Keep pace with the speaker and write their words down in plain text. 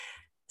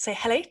So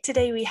hello,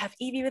 today we have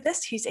Evie with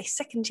us, who's a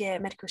second year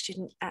medical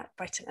student at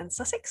Brighton and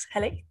Sussex.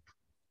 Hello.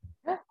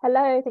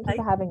 Hello, thank you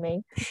for having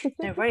me.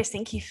 No worries,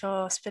 thank you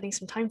for spending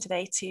some time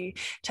today to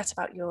chat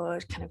about your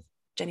kind of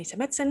journey to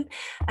medicine.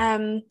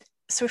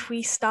 So if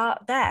we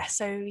start there,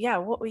 so yeah,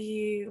 what did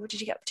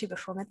you get up to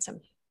before medicine?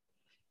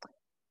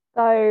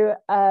 So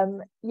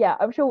yeah,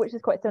 I'm sure which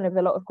is quite similar with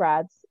a lot of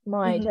grads.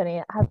 My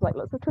journey has like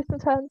lots of twists and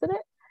turns in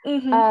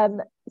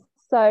it.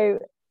 So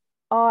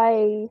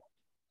I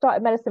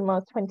started medicine when I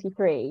was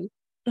 23.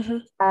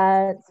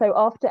 So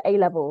after A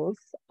levels,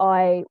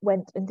 I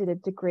went and did a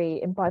degree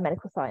in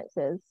biomedical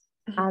sciences,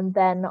 and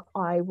then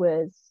I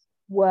was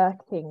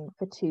working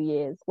for 2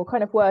 years. Well,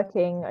 kind of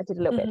working. I did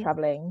a little bit of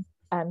traveling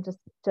and just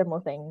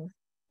general things.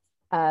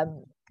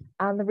 And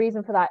the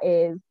reason for that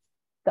is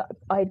that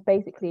I'd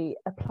basically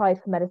applied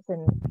for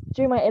medicine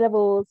during my A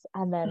levels,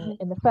 and then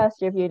in the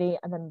first year of uni,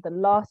 and then the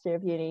last year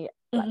of uni,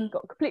 like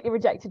got completely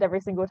rejected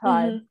every single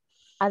time.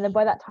 And then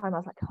by that time, I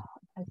was like, oh,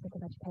 I'm so sick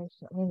of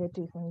education. I'm going to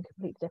do something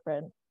completely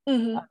different,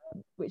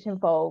 which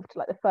involved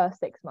like the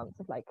first 6 months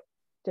of like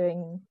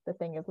doing the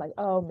thing of like,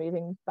 oh,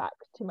 moving back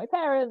to my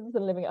parents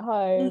and living at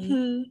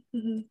home,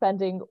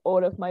 spending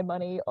all of my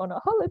money on a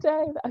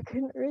holiday that I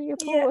couldn't really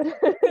afford,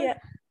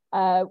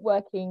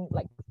 working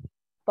like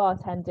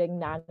bartending,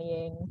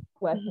 nannying,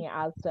 working at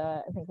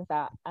Asda and things like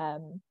that.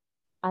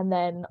 And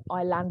then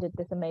I landed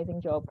this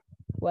amazing job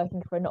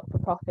working for a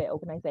not-for-profit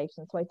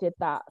organisation. So I did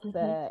that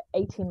for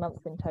 18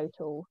 months in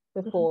total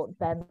before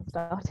then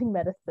starting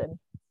medicine.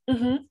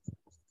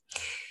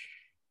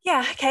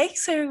 Yeah, okay,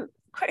 so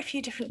quite a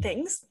few different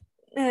things.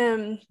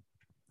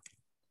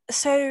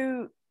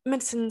 So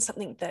medicine is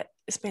something that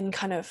has been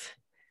kind of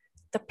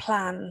the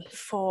plan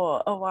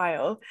for a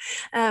while.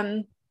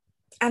 And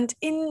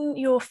in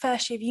your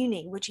first year of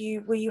uni,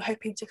 were you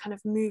hoping to kind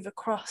of move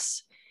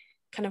across,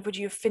 would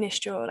you have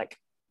finished your, like,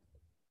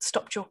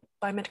 stopped your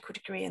biomedical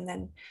degree and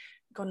then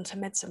gone to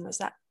medicine? Was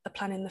that the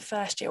plan in the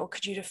first year, or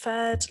could you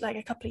deferred like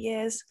a couple of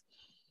years?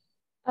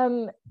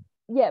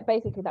 Yeah,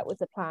 basically that was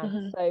the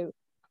plan. So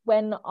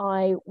when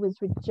I was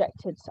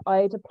rejected,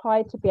 I'd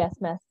applied to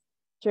BSMS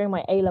during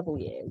my A-level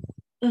years,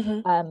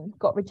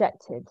 got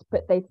rejected,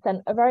 but they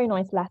sent a very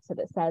nice letter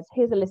that says,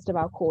 here's a list of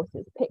our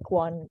courses, pick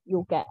one,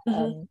 you'll get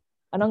an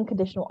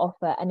unconditional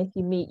offer, and if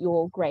you meet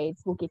your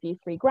grades, we'll give you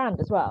 $3,000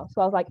 as well.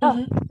 So I was like,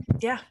 oh,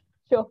 yeah,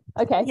 sure,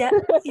 okay.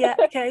 yeah,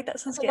 okay, that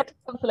sounds good.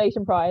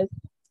 Consolation prize.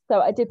 So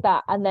I did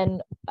that, and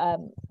then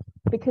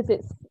because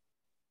it's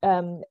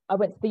I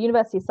went to the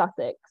University of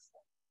Sussex,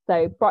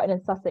 so Brighton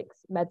and Sussex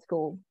Med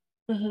School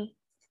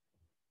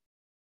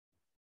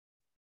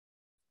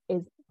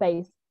is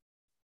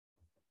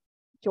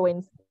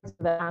joins the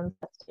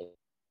university,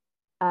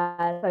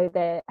 so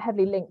they're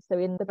heavily linked. So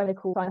in the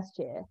medical first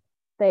year,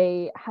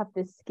 they have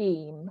this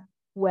scheme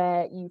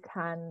where you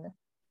can,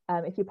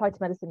 if you apply to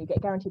medicine, you get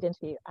a guaranteed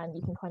interview, and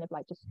you can kind of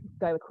like just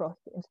go across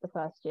into the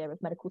first year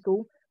of medical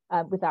school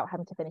without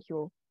having to finish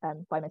your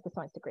biomedical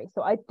science degree.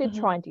 So I did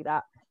try and do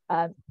that.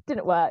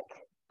 Didn't work.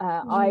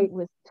 I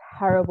was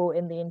terrible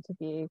in the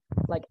interview,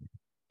 like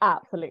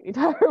absolutely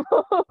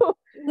terrible. So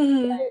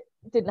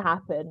it didn't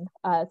happen.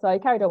 So I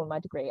carried on with my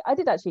degree. I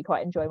did actually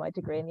quite enjoy my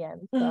degree in the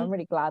end, so I'm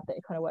really glad that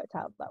it kind of worked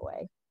out that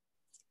way.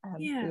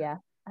 Yeah.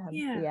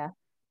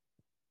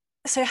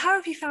 So how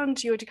have you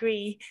found your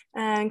degree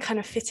and kind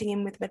of fitting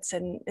in with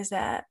medicine? Is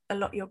there a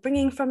lot you're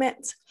bringing from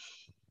it?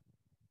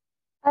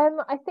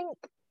 I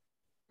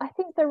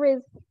think there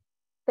is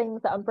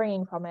things that I'm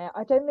bringing from it.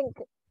 I don't think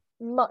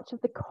much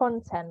of the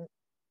content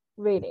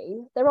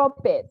really. There are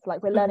bits,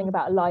 like we're learning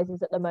about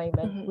ELISAs at the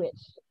moment,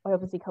 which I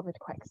obviously covered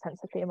quite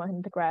extensively in my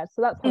undergrad,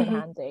 so that's coming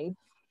handy.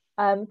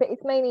 But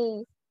it's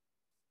mainly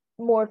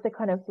more of the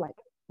kind of like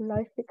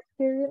life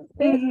experience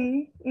bit.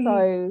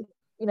 So,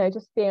 you know,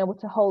 just being able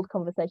to hold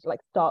conversation,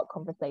 like start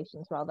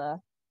conversations rather.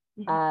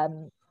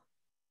 You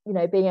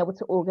know, being able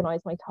to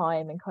organize my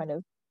time and kind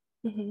of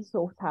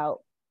sort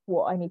out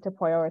what I need to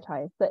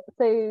prioritize. But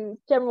so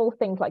general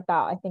things like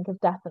that I think have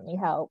definitely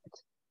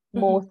helped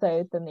more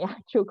so than the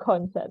actual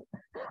content.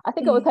 I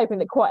think I was hoping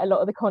that quite a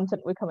lot of the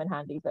content would come in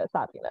handy, but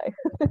sadly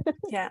no.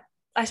 Yeah,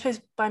 I suppose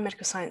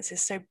biomedical science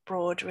is so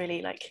broad,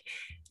 really. Like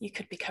you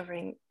could be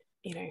covering,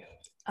 you know,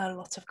 a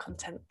lot of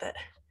content that,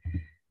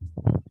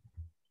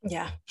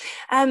 yeah.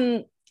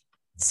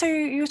 So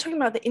you were talking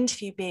about the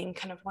interview being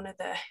kind of one of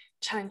the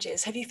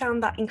challenges. Have you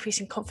found that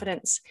increasing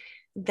confidence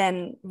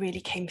then really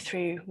came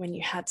through when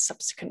you had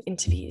subsequent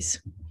interviews?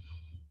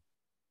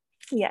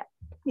 Yeah.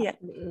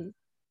 Absolutely.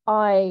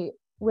 I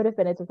would have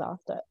been a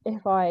disaster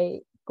if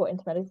I got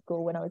into medical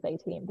school when I was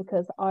 18,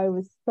 because I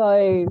was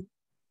so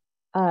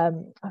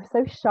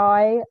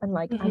shy and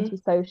like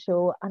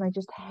antisocial, and I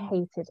just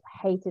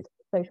hated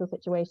social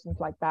situations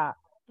like that.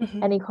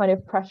 Any kind of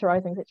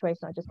pressurizing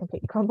situation, I just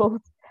completely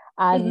crumbled.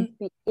 And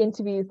the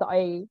interviews that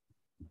I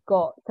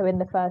got, so in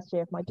the first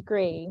year of my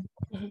degree,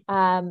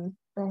 and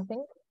I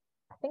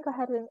think I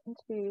had an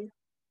interview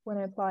when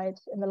I applied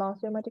in the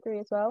last year of my degree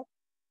as well.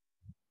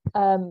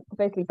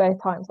 Basically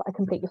both times I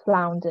completely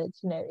floundered.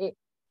 You know,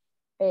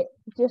 it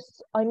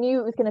just, I knew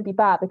it was going to be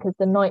bad because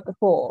the night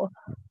before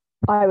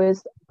I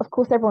was, of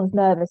course, everyone's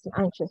nervous and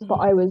anxious, but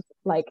I was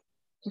like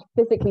just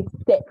physically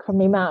sick from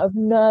the amount of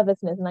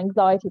nervousness and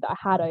anxiety that I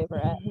had over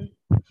it.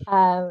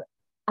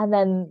 And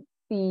then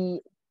the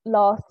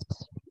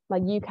last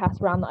like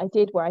UCAS round that I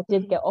did, where I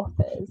did get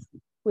offers,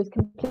 was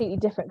completely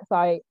different because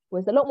I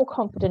was a lot more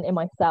confident in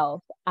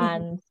myself,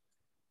 and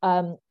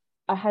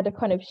I had a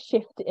kind of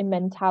shift in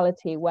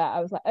mentality where I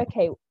was like,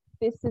 okay,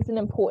 this is an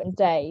important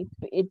day,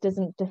 but it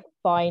doesn't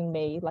define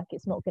me. Like,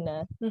 it's not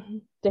gonna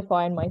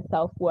define my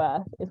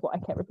self-worth, is what I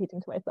kept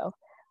repeating to myself.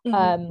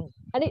 And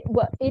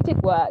it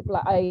did work.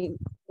 Like, I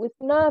was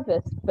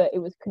nervous, but it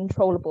was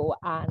controllable,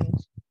 and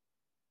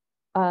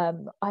I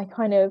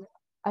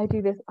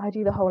do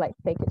the whole like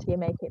fake it till you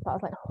make it. But I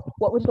was like,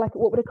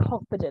 what would a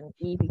confident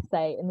Evie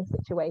say in this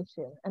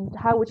situation, and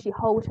how would she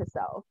hold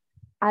herself?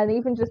 And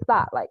even just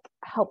that like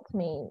helped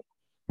me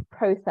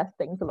process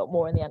things a lot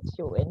more in the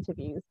actual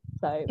interviews.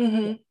 So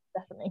yeah,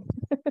 definitely.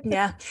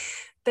 Yeah,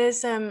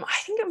 there's I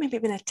think it maybe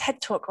been a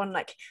TED talk on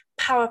like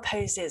power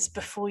poses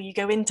before you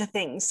go into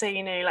things. So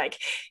like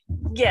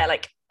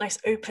like nice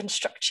open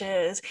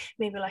structures,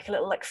 maybe like a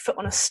little like foot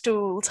on a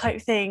stool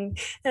type thing,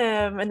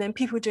 and then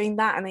people doing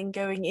that and then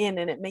going in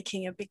and it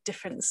making a big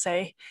difference.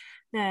 So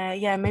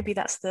maybe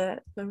that's the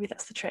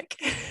trick.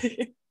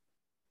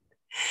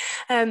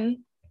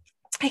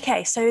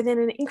 Okay, so then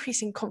an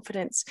increase in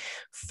confidence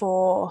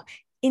for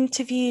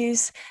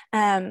interviews,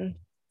 and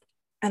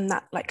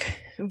that like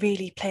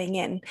really playing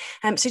in.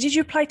 So did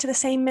you apply to the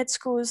same med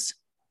schools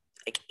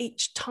like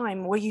each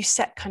time? Were you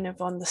set kind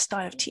of on the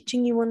style of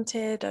teaching you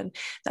wanted and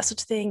that sort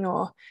of thing,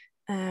 or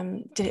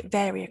did it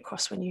vary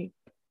across when you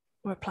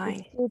were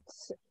applying?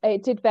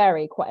 It did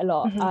vary quite a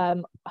lot. I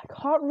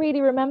can't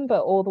really remember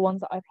all the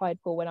ones that I applied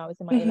for when I was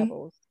in my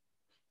A-levels.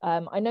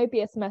 I know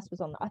BSMS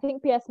was on that. I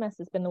think BSMS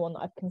has been the one that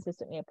I've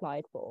consistently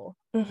applied for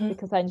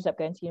because I ended up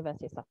going to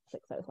University of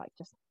Sussex, so it was like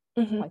just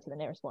apply to the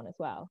nearest one as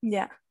well.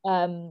 Yeah.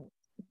 I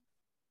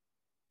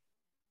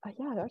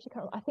actually can't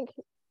remember. I think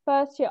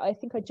first year I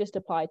just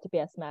applied to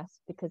BSMS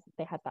because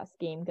they had that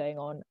scheme going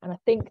on, and I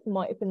think it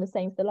might have been the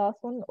same for the last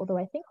one, although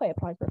I think I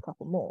applied for a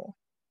couple more.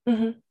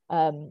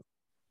 And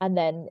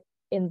then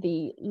in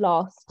the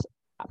last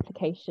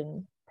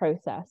application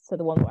process, so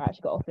the one where I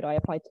actually got offered, I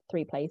applied to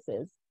 3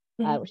 places,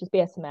 which is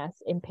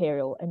BSMS,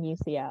 Imperial, and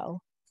UCL.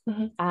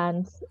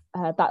 And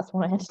that's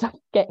when I ended up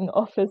getting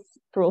offers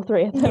for all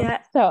 3 of them.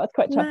 Yeah. So I was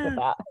quite chuffed with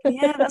that.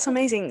 Yeah, that's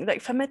amazing.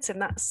 Like for medicine,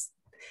 that's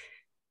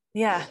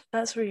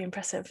really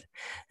impressive.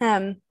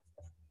 And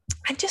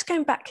just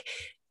going back,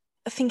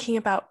 thinking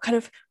about kind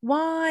of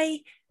why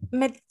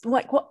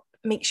what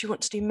makes you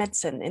want to do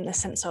medicine, in the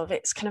sense of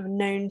it's kind of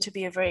known to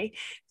be a very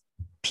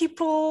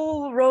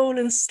people role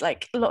and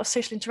like a lot of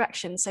social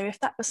interaction. So if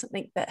that was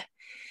something that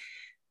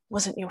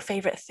wasn't your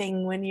favorite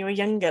thing when you were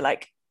younger,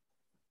 like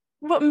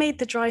what made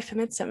the drive for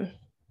medicine?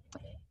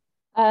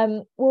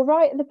 Well,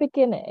 right at the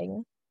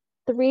beginning,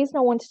 the reason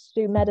I wanted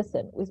to do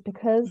medicine was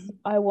because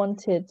I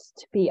wanted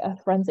to be a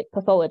forensic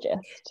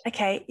pathologist.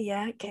 Okay,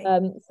 yeah, okay.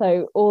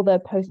 So all the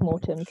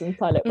postmortems and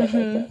silent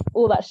witness,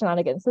 all that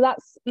shenanigans. So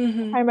that's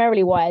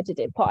primarily why I did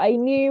it. But I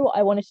knew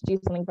I wanted to do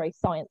something very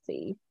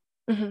sciencey.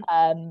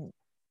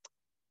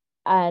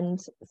 And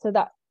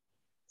so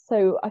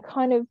I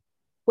kind of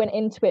went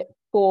into it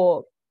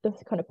for this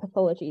kind of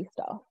pathology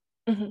stuff.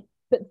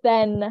 But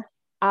then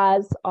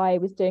as I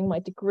was doing my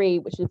degree,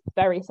 which is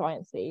very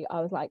sciencey,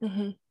 I was like,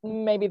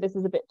 maybe this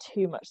is a bit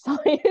too much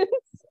science.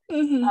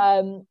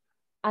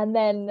 And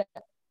then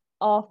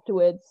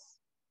afterwards,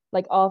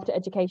 like after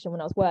education,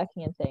 when I was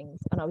working in things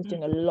and I was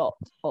doing a lot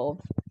of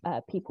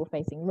people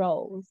facing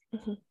roles,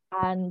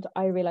 and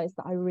I realized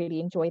that I really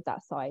enjoyed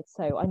that side,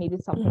 so I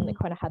needed something that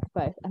kind of had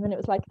both. And then it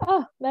was like,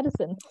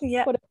 medicine.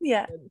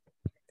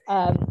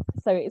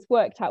 So it's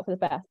worked out for the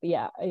best. But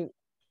yeah,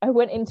 I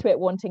went into it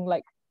wanting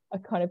like a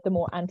kind of the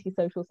more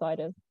antisocial side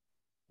of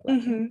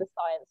like, the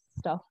science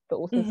stuff, but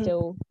also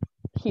still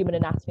human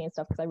anatomy and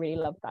stuff, because I really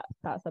loved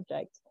that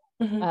subject.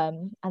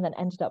 And then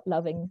ended up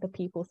loving the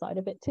people side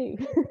of it too.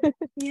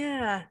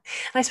 Yeah, and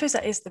I suppose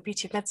that is the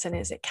beauty of medicine,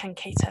 is it can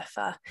cater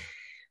for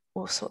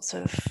all sorts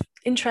of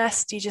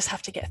interest. You just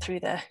have to get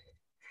through the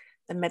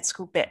med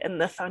school bit and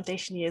the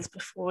foundation years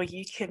before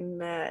you can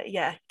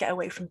get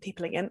away from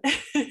people again.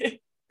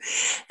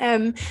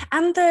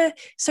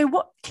 So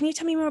what can you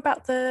tell me more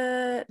about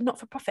the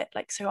not-for-profit,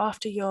 like, so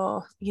after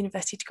your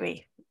university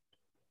degree?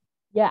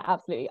 Yeah,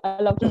 absolutely,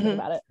 I love talking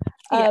about it.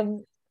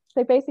 So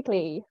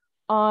basically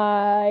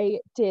I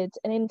did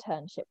an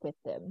internship with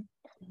them.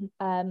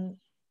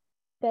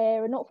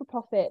 They're a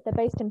not-for-profit, they're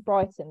based in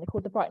Brighton, they're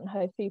called the Brighton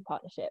Hove Food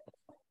Partnership.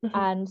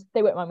 And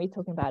they won't mind me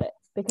talking about it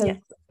because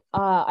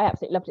I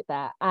absolutely loved it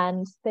there.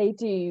 And they're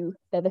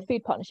the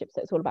food partnership,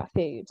 so it's all about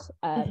food,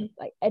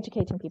 like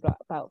educating people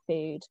about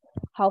food,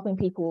 helping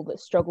people that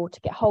struggle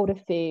to get hold of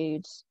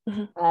food.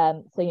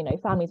 So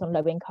families on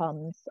low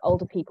incomes,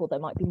 older people that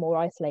might be more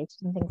isolated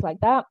and things like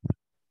that.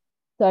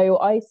 So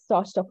I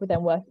started off with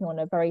them working on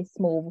a very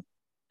small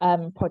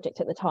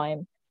project at the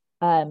time,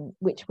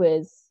 which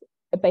was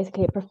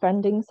basically a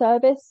befriending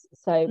service,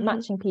 so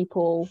matching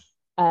people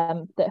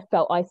that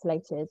felt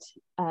isolated,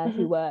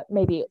 who were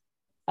maybe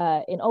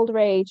in older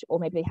age, or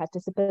maybe they had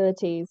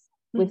disabilities,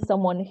 with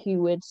someone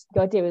who would,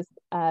 the idea was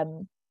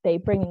they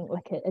bring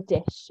like a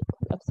dish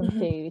of some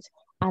food,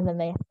 and then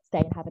they stay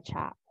and have a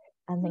chat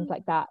and things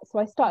like that. So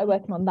I started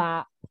working on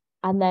that,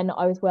 and then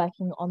I was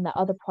working on their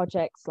other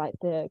projects like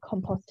the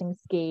composting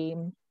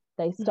scheme.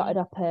 They started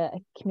up a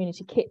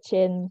community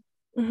kitchen.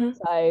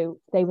 So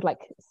they would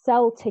like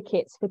sell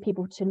tickets for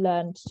people to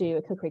learn to do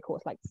a cookery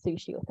course like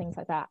sushi or things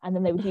like that, and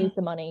then they would use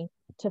the money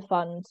to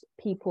fund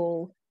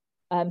people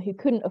who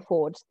couldn't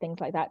afford things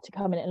like that to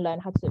come in and learn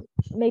how to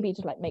maybe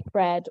just like make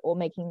bread or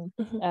making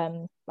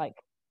like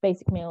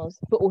basic meals,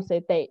 but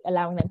also they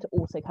allowing them to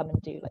also come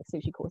and do like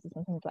sushi courses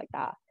and things like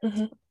that. A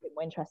bit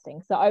more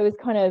interesting. So I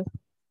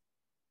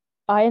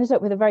ended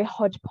up with a very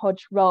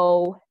hodgepodge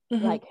role,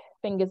 like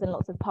fingers in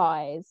lots of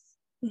pies,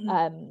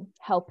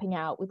 helping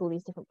out with all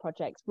these different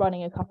projects,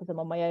 running a couple of them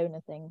on my own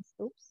and things.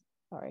 Oops,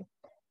 sorry.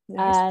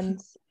 Nice.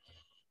 And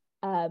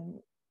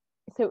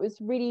so it was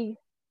really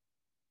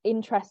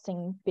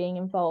interesting being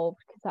involved,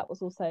 because that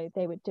was also,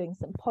 they were doing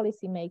some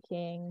policy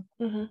making,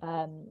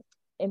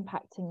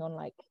 impacting on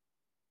like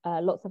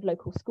lots of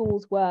local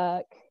schools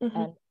work,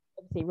 and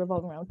obviously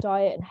revolving around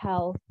diet and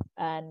health,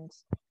 and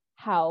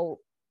how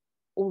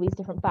all these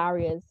different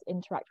barriers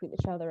interact with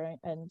each other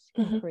and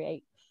can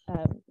create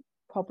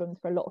problems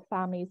for a lot of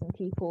families and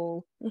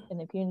people in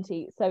the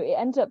community. So it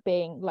ended up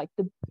being like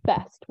the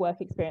best work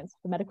experience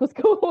for medical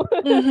school.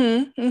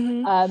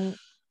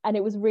 And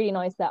it was really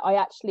nice that I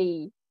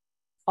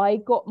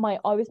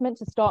was meant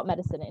to start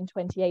medicine in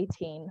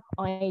 2018.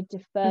 I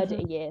deferred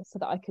it a year so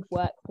that I could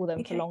work for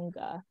them for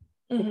longer,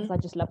 because I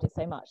just loved it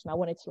so much, and I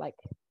wanted to like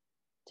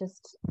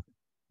just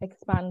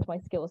expand my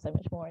skills so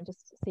much more and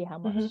just see how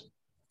much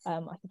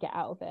I could get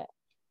out of it.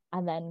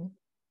 And then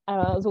I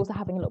was also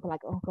having a look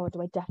like, oh god,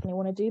 do I definitely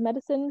want to do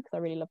medicine, because I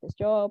really love this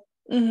job.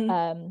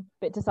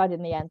 But decided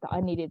in the end that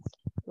I needed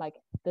like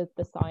the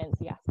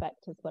sciencey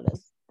aspect as well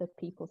as the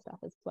people stuff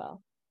as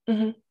well.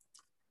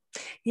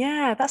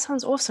 Yeah, that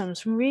sounds awesome.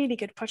 Some really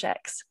good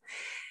projects.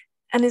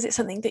 And is it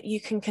something that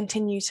you can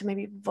continue to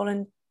maybe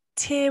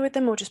volunteer with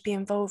them, or just be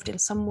involved in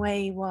some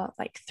way while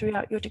like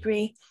throughout your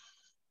degree?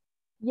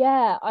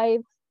 Yeah,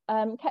 I've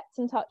kept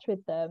in touch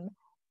with them,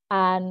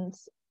 and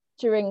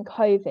during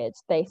COVID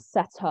they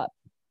set up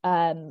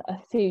a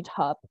food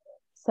hub.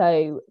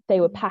 So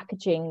they were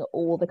packaging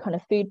all the kind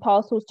of food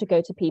parcels to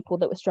go to people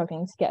that were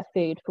struggling to get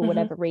food for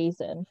whatever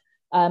reason.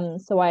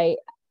 So I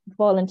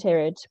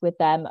volunteered with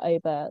them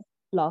over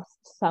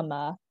last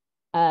summer,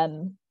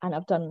 and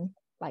I've done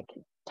like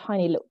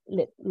tiny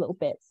little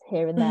bits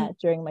here and there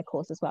during my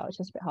course as well, which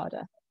is a bit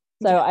harder.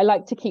 So I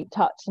like to keep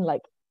touch and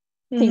like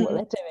see what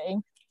they're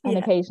doing, and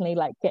occasionally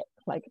like get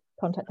like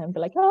contact them and be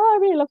like, oh, I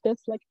really love this,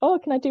 like, oh,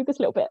 can I do this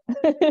little bit?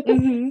 Which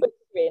is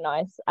really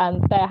nice,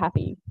 and they're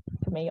happy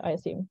for me, I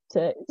assume,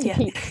 to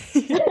keep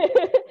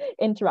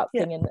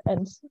interrupting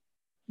and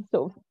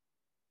sort of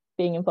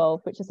being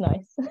involved, which is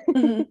nice.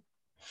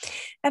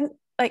 And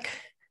like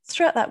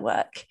throughout that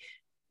work,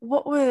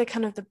 what were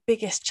kind of the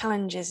biggest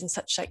challenges in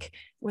such, like,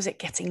 was it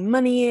getting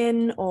money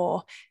in,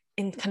 or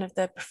in kind of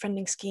the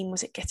befriending scheme,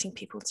 was it getting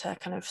people to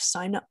kind of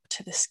sign up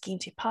to the scheme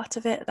to be part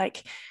of it,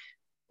 like,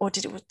 or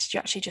did you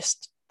actually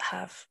just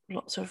have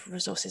lots of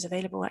resources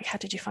available? Like, how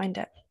did you find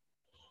it?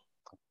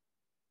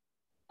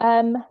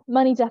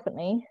 Money,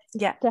 definitely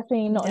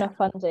not enough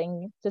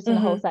funding just in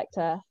the whole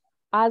sector.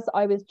 As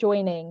I was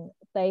joining,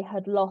 they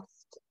had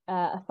lost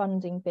a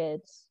funding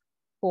bid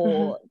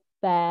for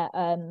their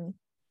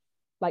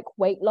like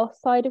weight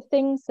loss side of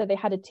things. So they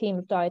had a team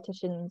of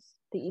dietitians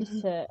that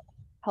used to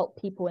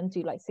help people and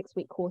do like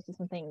 6-week courses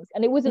and things,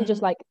 and it wasn't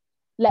just like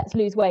let's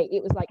lose weight,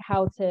 it was like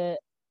how to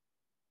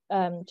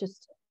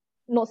just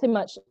not so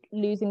much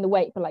losing the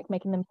weight, but like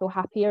making them feel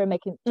happier, and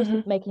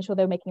making sure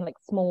they were making like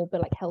small but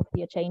like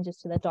healthier changes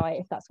to their diet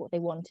if that's what they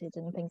wanted,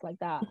 and things like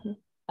that.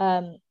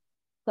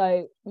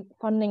 So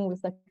funding was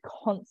a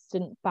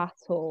constant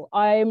battle.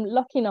 I'm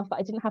lucky enough that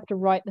I didn't have to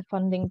write the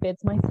funding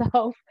bids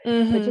myself,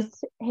 but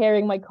just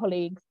hearing my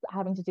colleagues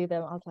having to do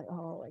them, I was like,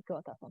 oh my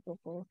god, that sounds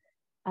awful.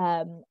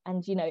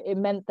 And you know, it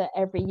meant that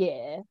every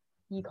year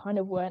you kind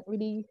of weren't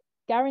really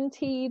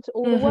guaranteed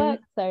all the work.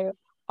 So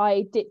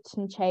I dipped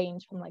and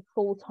changed from like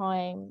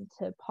full-time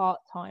to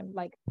part-time,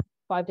 like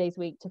 5 days a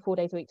week to 4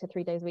 days a week to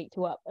 3 days a week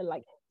to up,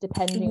 like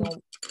depending on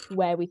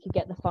where we could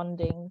get the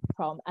funding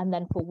from and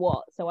then for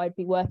what. So I'd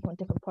be working on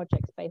different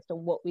projects based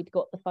on what we'd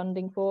got the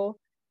funding for,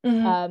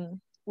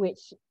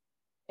 which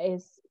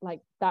is like,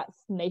 that's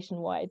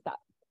nationwide. That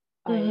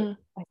I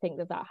think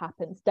that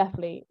happens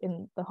definitely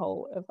in the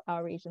whole of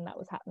our region. That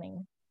was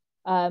happening.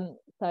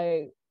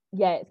 So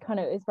yeah,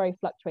 it's very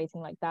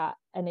fluctuating like that,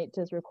 and it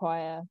does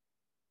require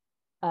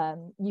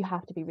you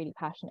have to be really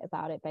passionate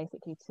about it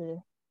basically to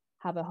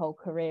have a whole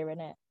career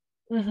in it.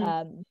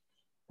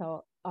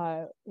 So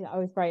I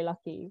was very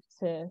lucky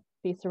to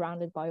be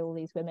surrounded by all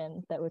these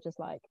women that were just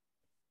like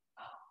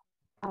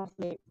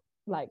absolute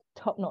like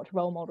top-notch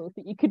role models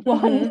that you could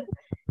want,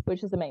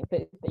 which is amazing.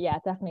 But yeah,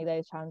 definitely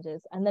those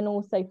challenges. And then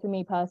also for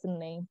me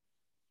personally,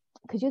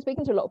 because you're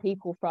speaking to a lot of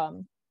people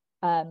from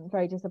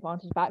very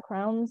disadvantaged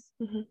backgrounds.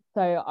 Mm-hmm.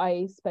 So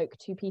I spoke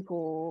to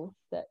people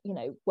that, you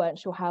know, weren't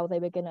sure how they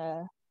were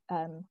gonna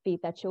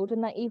feed their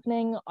children that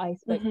evening. I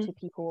spoke Mm-hmm. to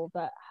people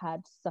that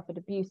had suffered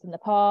abuse in the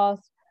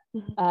past.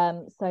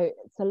 Mm-hmm. So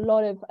it's a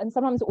lot of, and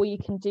sometimes all you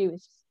can do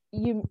is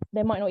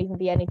there might not even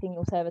be anything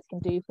your service can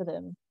do for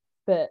them,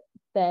 but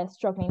they're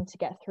struggling to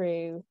get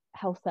through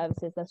health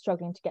services, they're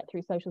struggling to get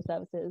through social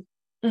services,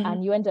 Mm-hmm.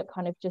 and you end up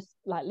kind of just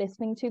like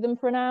listening to them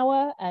for an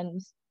hour, and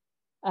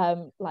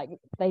like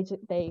they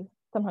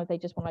sometimes they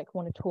just want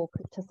to talk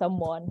to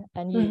someone,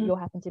 and you'll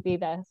happen to be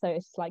there, so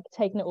it's like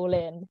taking it all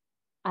in,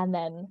 and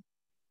then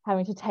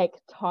having to take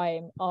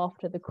time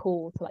after the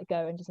call to like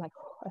go and just like,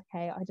 oh,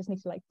 okay, I just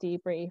need to like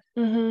debrief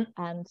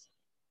and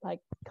like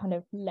kind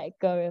of let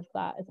go of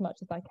that as much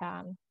as I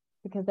can,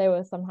 because there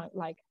were sometimes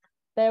like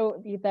there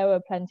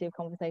were plenty of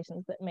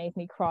conversations that made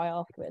me cry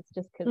afterwards,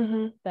 just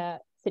because their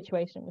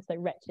situation was so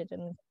wretched,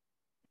 and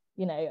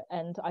you know,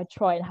 and I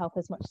try and help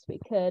as much as we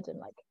could, and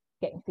like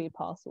getting food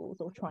parcels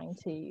or trying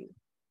to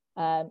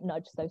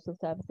nudge social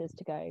services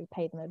to go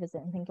pay them a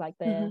visit and things like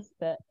this.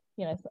 But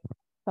you know,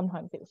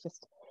 sometimes it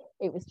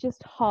was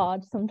just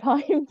hard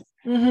sometimes,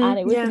 and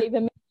it wasn't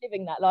even me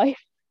living that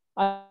life.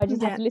 I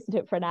just had to listen to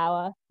it for an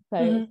hour.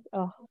 So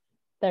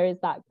there is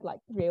that like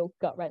real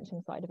gut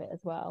wrenching side of it as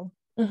well.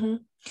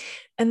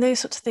 And those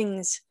sorts of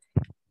things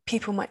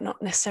people might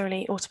not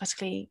necessarily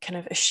automatically kind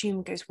of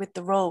assume goes with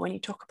the role. When you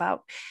talk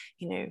about,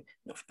 you know,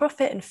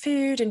 not-for-profit and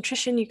food,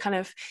 nutrition, you kind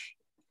of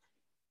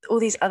all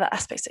these other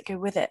aspects that go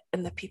with it,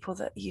 and the people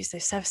that use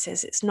those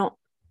services, it's not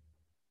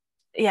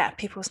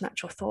people's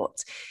natural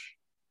thoughts.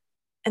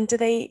 And do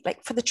they,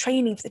 like, for the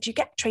training, did you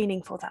get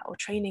training for that, or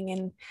training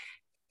in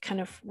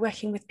kind of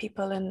working with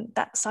people and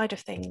that side of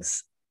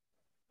things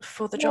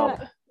for the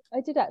job? I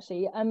did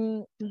actually.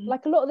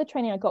 Like a lot of the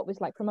training I got was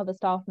like from other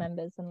staff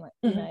members, and like,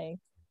 you know,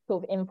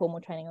 sort of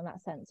informal training on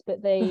that sense.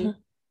 But they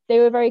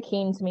were very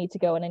keen to me to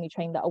go on any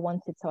training that I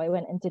wanted. So I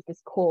went and did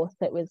this course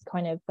that was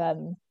kind of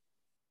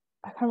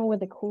I can't remember what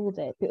they called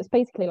it, but it was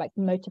basically like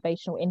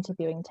motivational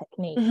interviewing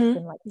techniques,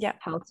 and like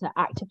how to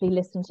actively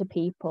listen to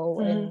people,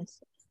 and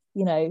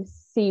you know,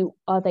 see,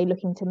 are they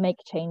looking to make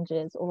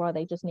changes, or are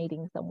they just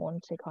needing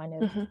someone to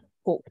kind of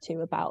talk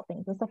to about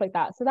things and stuff like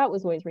that. So that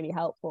was always really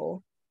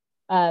helpful.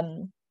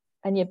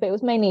 And yeah, but it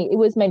was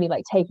mainly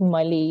like taking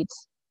my lead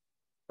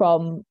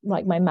from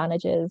like my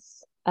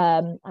managers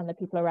and the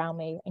people around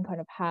me, and kind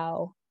of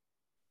how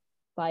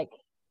like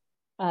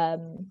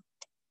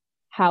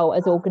how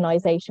as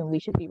organization we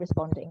should be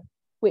responding,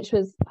 which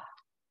was,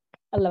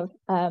 I love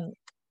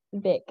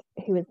Vic,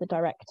 who is the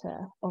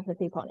director of the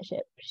Food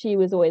Partnership. She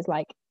was always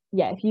like,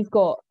 yeah, if you've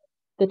got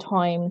the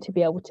time to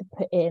be able to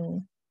put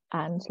in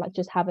and like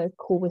just have a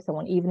call with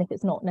someone, even if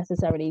it's not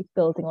necessarily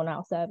building on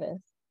our service,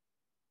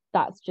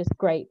 that's just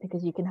great,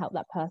 because you can help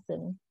that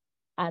person,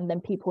 and then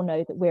people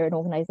know that we're an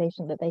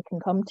organization that they can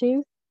come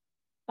to.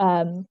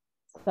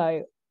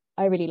 So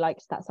I really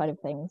liked that side of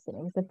things, and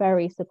it was a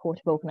very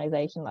supportive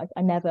organization. Like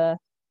I never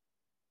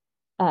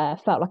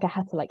felt like I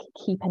had to like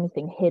keep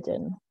anything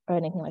hidden or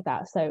anything like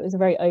that. So it was a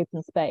very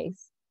open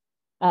space,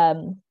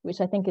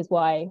 which I think is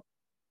why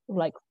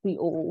like we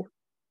all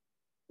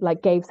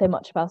like gave so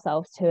much of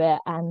ourselves to it,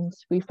 and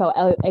we felt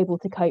able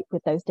to cope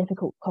with those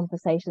difficult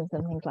conversations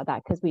and things like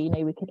that, because we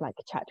know we could like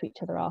chat to each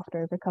other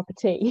after over a cup of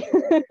tea.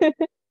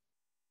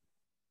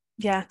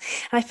 And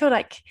I feel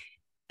like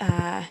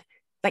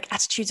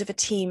attitudes of a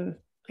team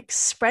like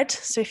spread.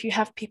 So if you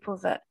have people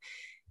that,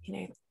 you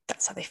know,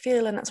 that's how they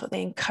feel and that's what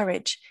they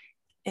encourage,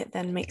 it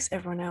then makes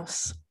everyone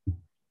else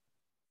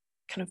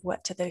kind of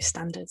work to those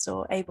standards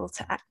or able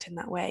to act in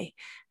that way.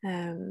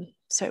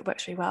 So it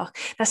works really well.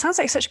 That sounds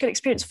like such a good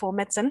experience for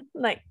medicine.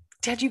 Like,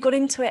 had you got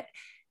into it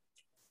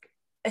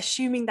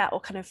assuming that, or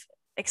kind of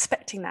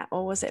expecting that,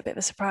 or was it a bit of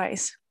a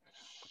surprise?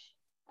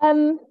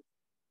 I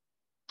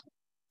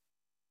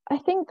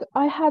think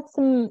I had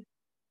some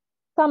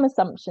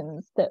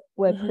assumptions that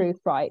were proved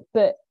right,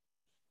 but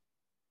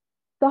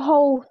the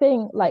whole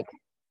thing, like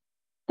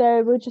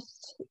it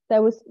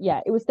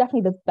was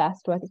definitely the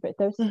best work experience.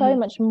 There was so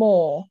much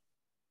more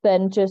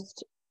than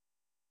just,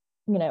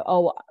 you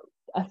know,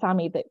 a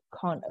family that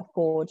can't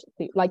afford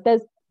food. Like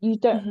you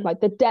don't like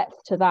the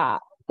depth to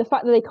that. The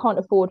fact that they can't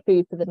afford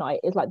food for the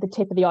night is like the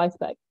tip of the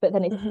iceberg, but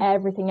then it's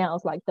everything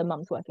else, like the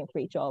mum's working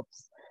 3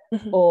 jobs,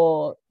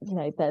 or you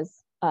know,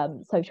 there's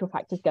social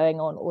factors going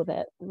on, or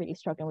they're really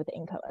struggling with the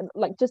income, and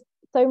like just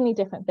so many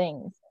different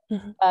things.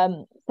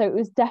 So it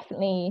was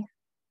definitely,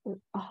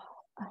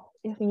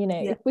 if you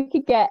know, if we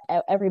could get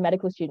every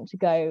medical student to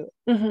go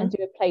and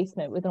do a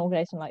placement with an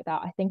organization like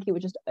that, I think it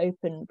would just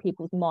open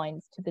people's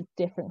minds to the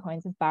different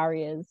kinds of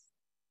barriers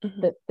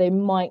that they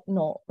might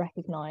not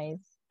recognize.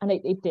 And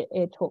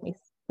it taught me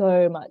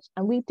so much.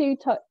 And we do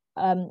touch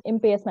in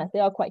BSMS, they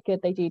are quite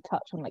good. They do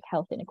touch on like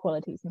health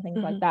inequalities and things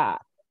like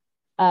that.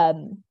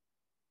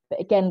 But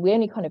again, we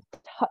only kind of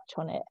touch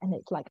on it, and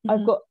it's like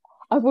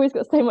I've always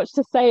got so much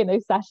to say in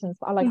those sessions,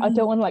 but I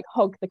don't want to like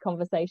hog the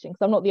conversation,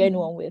 because I'm not the only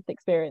one with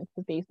experience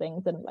with these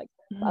things, and like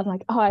I'm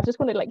like, I just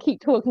want to like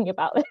keep talking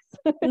about this.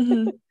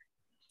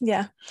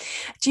 Yeah.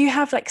 Do you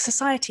have like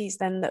societies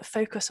then that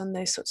focus on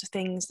those sorts of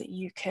things that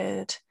you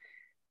could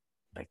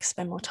like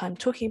spend more time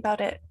talking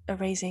about it, or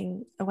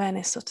raising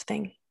awareness sort of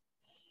thing?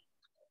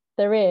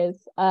 There is.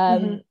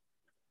 Mm-hmm.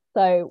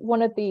 So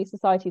one of the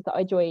societies that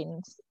I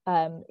joined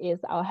is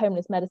our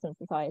Homeless Medicine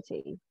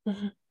Society,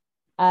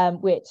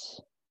 which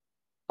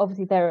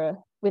obviously there are,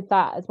 with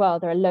that as well,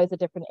 there are loads of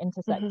different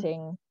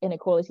intersecting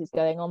inequalities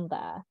going on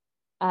there.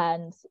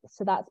 And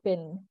so that's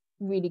been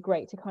really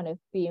great to kind of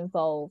be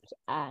involved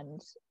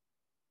and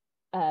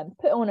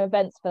put on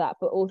events for that,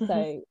 but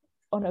also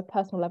on a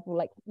personal level,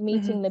 like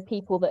meeting the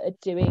people that are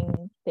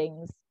doing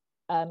things,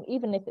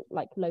 even if it's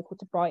like local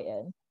to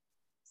Brighton,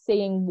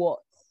 seeing what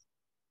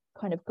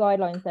kind of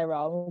guidelines there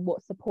are and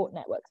what support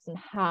networks and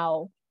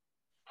how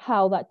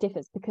that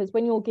differs, because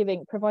when you're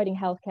providing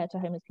healthcare to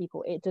homeless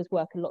people, it does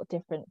work a lot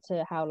different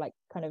to how like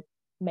kind of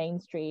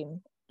mainstream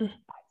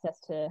access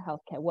to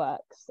healthcare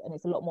works, and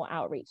it's a lot more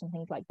outreach and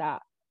things like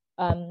that.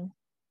 So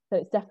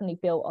it's definitely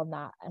built on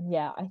that. And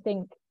yeah, I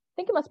think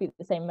it must be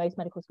the same in most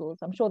medical schools.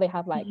 I'm sure they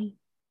have like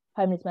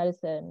homeless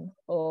medicine,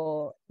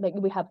 or like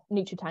we have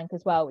NutriTank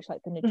as well, which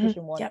like the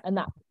nutrition one, and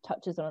that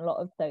touches on a lot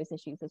of those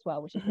issues as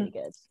well, which is really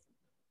good.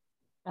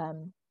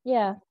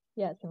 Yeah,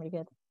 it's been really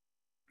good.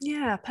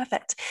 Yeah,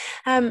 perfect.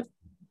 And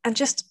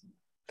just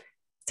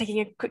taking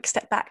a quick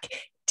step back,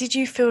 did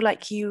you feel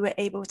like you were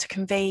able to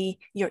convey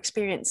your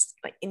experience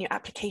like in your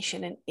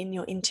application and in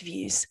your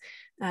interviews?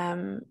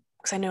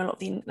 Because I know a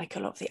lot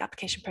of the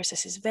application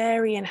processes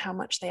vary, and how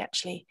much they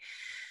actually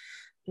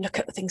look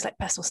at things like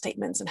personal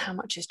statements and how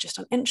much is just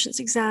on entrance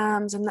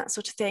exams and that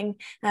sort of thing.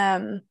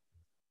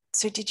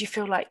 So did you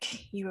feel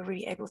like you were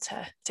really able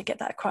to get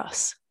that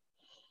across?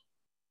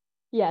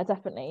 Yeah,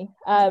 definitely.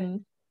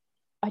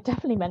 I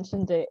definitely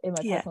mentioned it in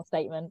my personal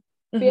statement.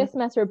 Mm-hmm.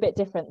 BSMS are a bit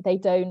different. They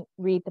don't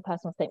read the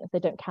personal statements. They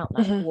don't count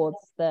that towards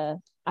the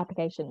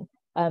application.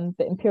 But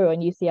Imperial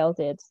and UCL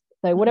did.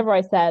 So whatever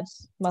I said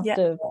must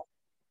have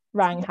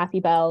rang happy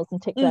bells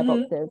and ticked their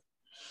boxes.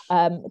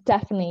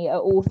 Definitely at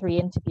all three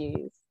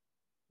interviews,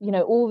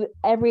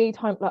 every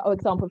time, like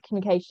example of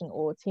communication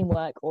or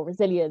teamwork or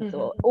resilience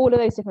or all of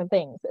those different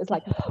things, it's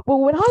like,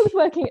 well, when I was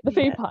working at the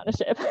food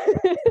partnership,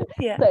 so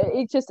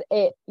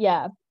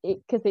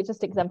because it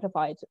just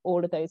exemplified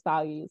all of those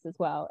values as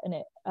well. And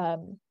it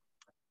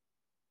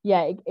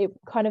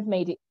kind of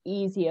made it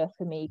easier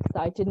for me, because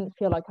I didn't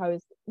feel like I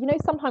was,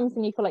 sometimes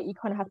when you feel like you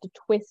kind of have to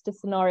twist a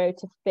scenario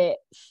to fit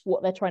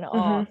what they're trying to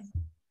ask,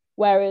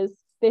 whereas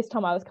this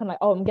time I was kind of like,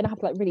 oh, I'm gonna have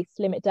to like really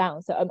slim it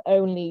down, so I'm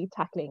only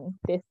tackling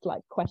this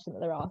like question that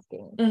they're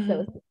asking.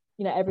 So it's,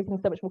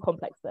 everything's so much more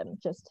complex than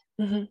just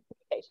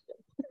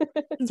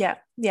yeah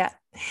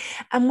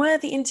And were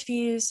the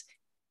interviews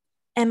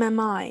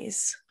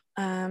MMIs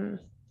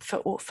for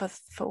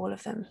all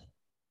of them?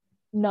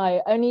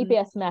 No, only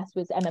BSMS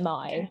was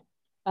MMI.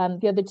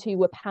 The other two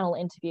were panel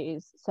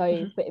interviews.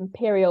 So for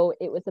Imperial,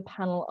 it was a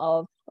panel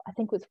of, I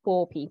think it was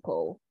 4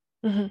 people.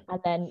 And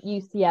then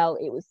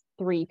UCL, it was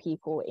 3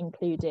 people,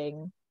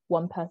 including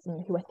one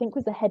person who I think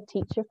was a head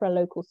teacher for a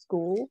local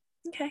school.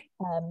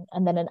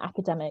 And then an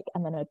academic,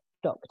 and then a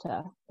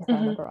doctor, if I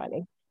remember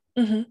rightly.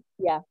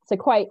 Yeah, so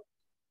quite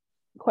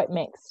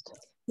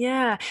mixed.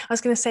 Yeah, I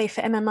was going to say,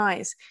 for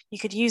MMIs, you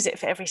could use it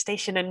for every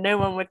station and no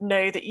one would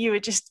know that you were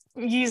just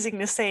using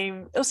the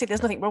same. Obviously,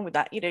 there's nothing wrong with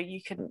that.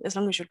 You can, as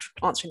long as you're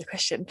answering the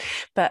question.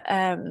 But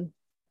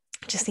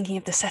just thinking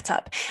of the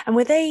setup. And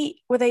were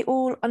they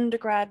all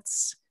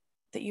undergrads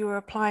that you were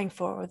applying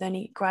for, or were there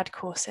any grad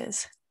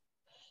courses?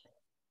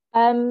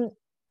 So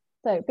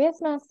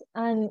BSMS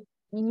and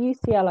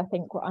UCL, I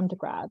think, were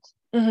undergrad.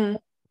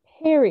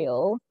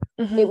 Imperial,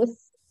 it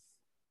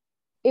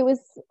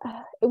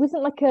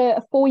wasn't like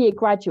a 4-year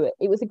graduate.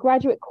 It was a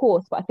graduate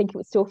course, but I think it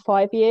was still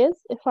 5 years,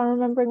 if I'm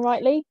remembering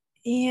rightly.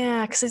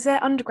 Yeah, because is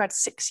their undergrad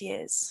 6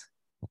 years?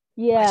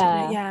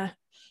 Yeah.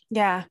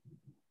 Yeah.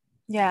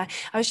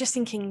 I was just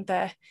thinking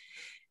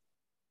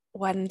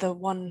when the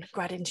one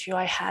grad interview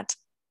I had,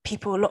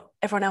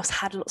 everyone else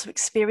had lots of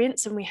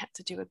experience, and we had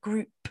to do a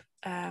group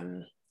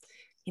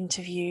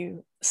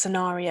interview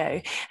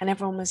scenario, and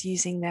everyone was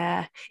using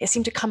it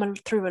seemed to come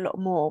through a lot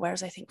more,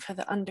 whereas I think for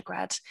the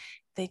undergrad,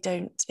 they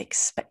don't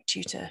expect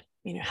you to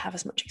have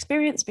as much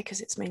experience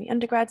because it's mainly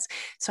undergrads.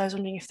 So I was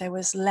wondering if there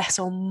was less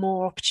or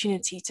more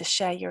opportunity to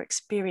share your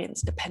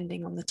experience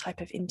depending on the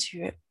type of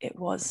interview it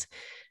was,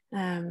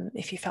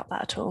 if you felt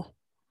that at all.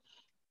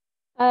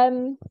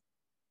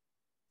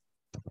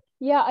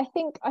 Yeah, I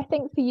think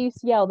for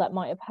UCL that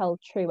might have held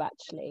true,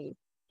 actually.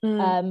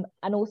 And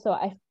also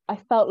I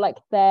felt like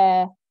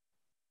their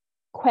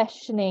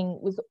questioning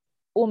was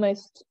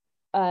almost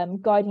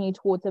guiding you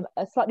towards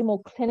a slightly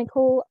more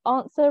clinical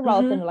answer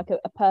rather than like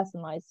a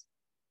personalized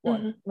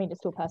one. I mean, it's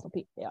still personal.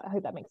 I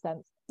hope that makes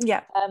sense.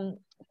 Yeah.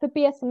 For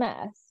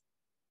BSMS,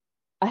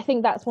 I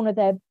think that's one of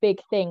their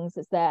big things,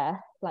 is they're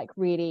like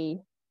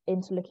really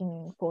into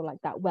looking for like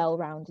that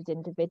well-rounded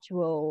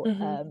individual,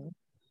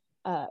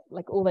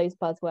 like all those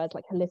buzzwords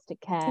like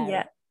holistic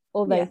care,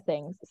 all those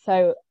things.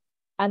 So,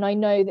 and I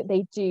know that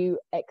they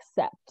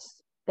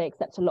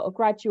accept a lot of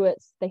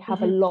graduates. They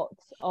have a lot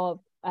of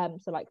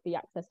so like the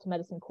access to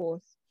medicine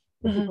course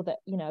for people that,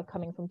 you know, are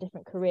coming from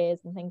different careers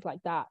and things like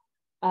that.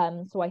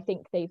 So I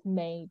think they've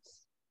made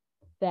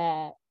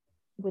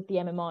with the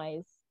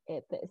MMIs,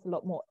 it's a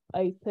lot more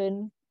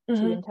open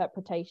to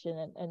interpretation,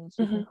 and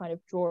you can kind of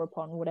draw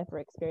upon whatever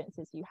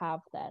experiences you have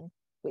then,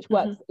 which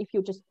works. If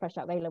you're just fresh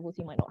out of A levels,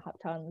 you might not have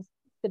tons,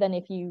 but then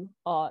if you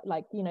are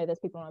like, you know, there's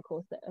people on our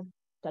course that have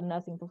done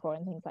nursing before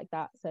and things like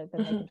that, so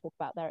then they can talk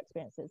about their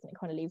experiences, and it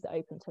kind of leaves it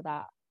open to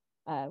that,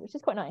 which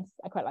is quite nice.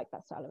 I quite like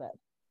that style of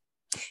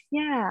it.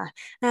 Yeah.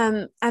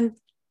 And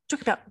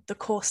talking about the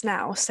course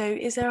now, so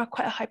is there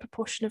quite a high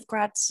proportion of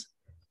grads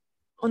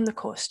on the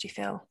course, do you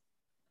feel?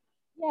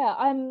 Yeah,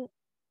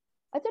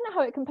 I don't know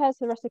how it compares to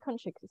the rest of the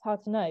country because it's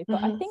hard to know,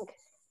 but I think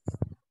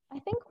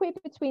we're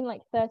between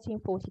like 30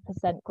 and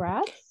 40%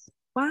 grads.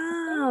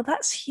 Wow,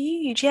 that's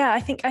huge. Yeah,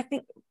 I think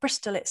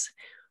Bristol, it's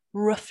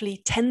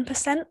roughly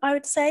 10%, I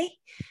would say.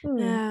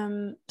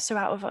 So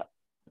out of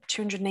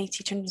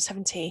 280,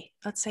 270,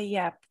 I'd say,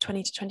 yeah,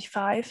 20 to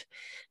 25.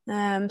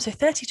 So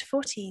 30 to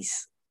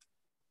 40s,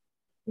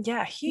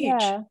 yeah,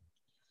 huge. Yeah,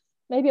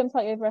 maybe I'm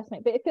slightly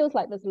overestimating, but it feels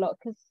like there's a lot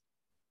because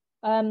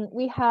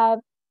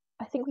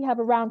I think we have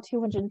around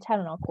 210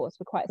 on our course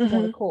for quite a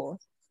smaller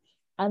course.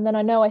 And then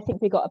I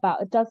think we got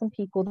about a dozen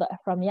people that are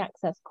from the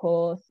access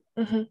course.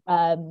 There's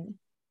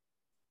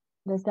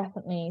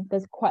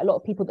quite a lot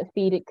of people that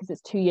feed it because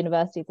it's 2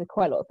 universities. There's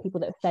quite a lot of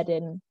people that are fed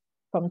in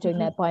from doing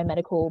their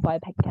biomedical,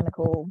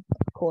 biochemical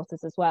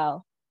courses as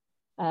well.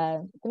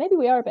 So maybe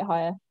we are a bit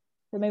higher.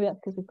 So maybe that's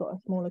because we've got a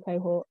smaller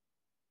cohort.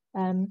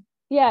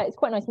 Yeah, it's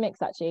quite a nice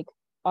mix actually.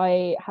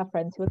 I have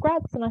friends who are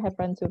grads and I have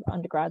friends who are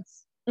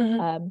undergrads.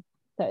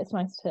 So it's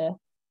nice to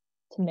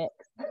mix.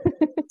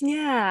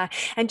 Yeah.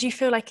 And do you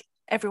feel like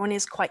everyone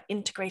is quite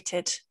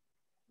integrated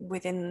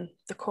within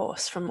the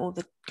course from all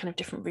the kind of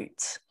different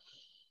routes?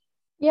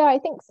 Yeah, I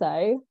think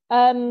so.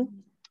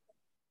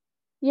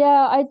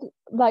 Yeah, I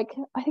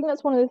think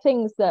that's one of the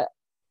things that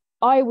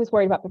I was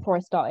worried about before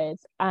I started,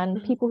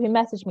 and people who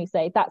message me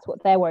say that's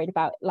what they're worried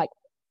about, like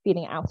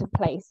feeling out of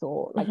place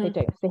or like they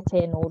don't fit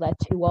in or they're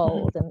too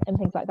old and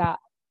things like that.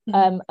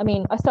 I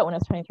mean, I started when I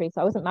was 23,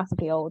 so I wasn't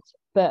massively old,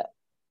 but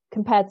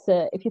compared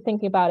to, if you're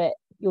thinking about it,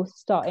 you're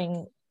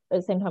starting at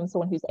the same time as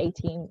someone who's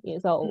 18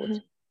 years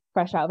old,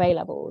 fresh out of A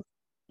levels.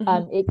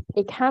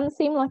 It can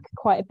seem like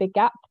quite a big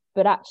gap,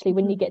 but actually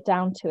when you get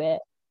down to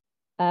it,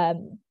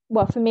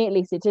 well, for me at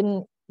least, it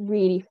didn't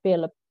really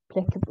feel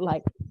applicable,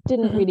 like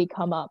didn't really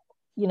come up.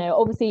 You know,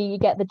 obviously you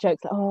get the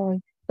jokes like, oh,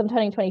 I'm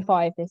turning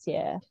 25 this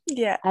year.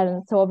 Yeah.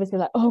 And so obviously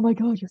like, oh my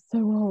God, you're so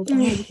old. Oh,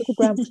 you're such a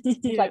grandpa.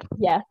 It's like,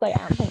 yes, I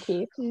am, thank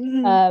you.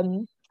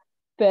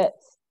 But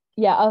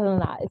yeah, other than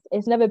that,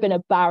 it's never been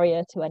a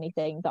barrier to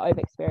anything that I've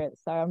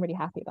experienced. So I'm really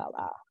happy about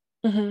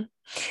that.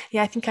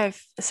 Yeah, I think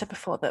I've said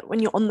before that when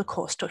you're on the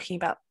course talking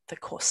about the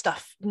course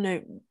stuff,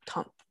 no,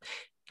 can't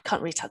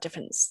really tell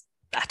difference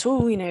at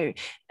all. You know,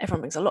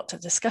 everyone brings a lot to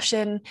the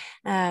discussion.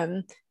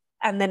 And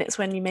then it's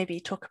when you maybe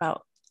talk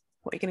about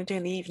what you're going to do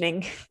in the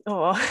evening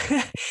or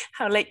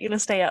how late you're going to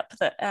stay up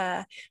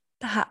that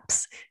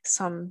perhaps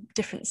some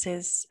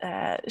differences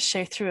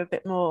show through a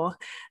bit more.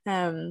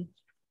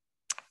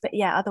 But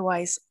yeah,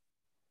 otherwise,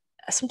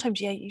 sometimes,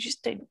 yeah, you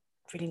just don't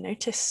really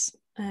notice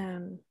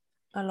a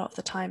lot of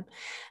the time.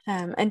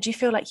 And do you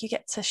feel like you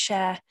get to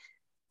share,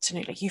 so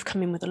like you've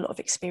come in with a lot of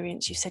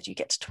experience, you said you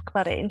get to talk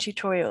about it in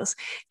tutorials.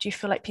 Do you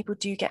feel like people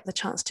do get the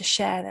chance to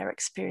share their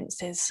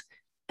experiences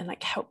and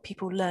like help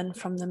people learn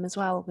from them as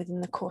well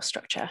within the course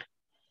structure?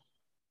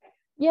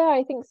 Yeah,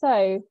 I think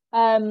so.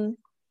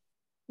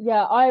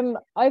 Yeah,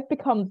 I've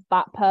become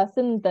that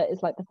person that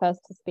is like the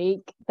first to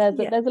speak. There's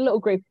a little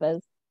group of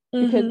us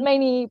because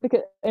mainly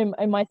because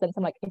in my sense,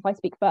 I'm like, if I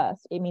speak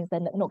first, it means they're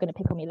not going to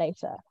pick on me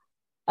later.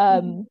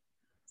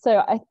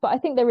 So I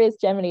think there is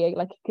generally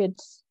like a good,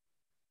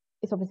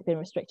 it's obviously been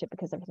restricted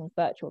because everything's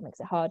virtual, makes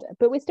it harder,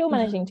 but we're still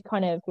managing to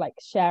kind of like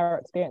share our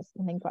experiences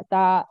and things like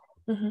that.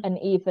 And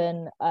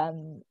even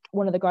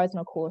one of the guys in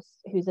our course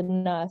who's a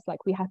nurse,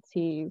 like we had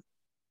to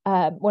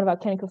one of our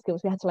clinical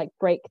skills, we had to like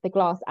break the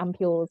glass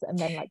ampules and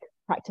then like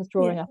practice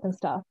drawing up and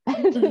stuff.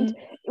 And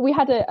we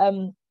had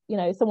a you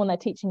know, someone there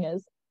teaching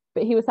us,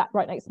 but he was sat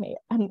right next to me,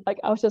 and like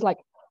I was just like,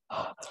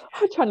 oh,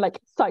 I'm trying to like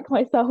psych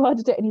myself how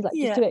to do it, and he's like,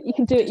 just do it, you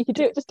can do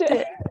it, just do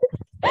it.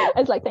 I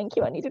was like, thank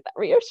you, I needed that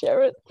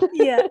reassurance.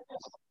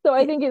 So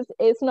I think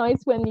it's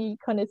nice when you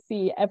kind of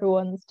see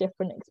everyone's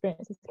different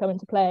experiences come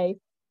into play.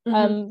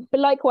 But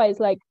likewise,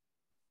 like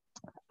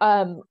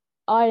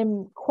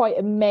I'm quite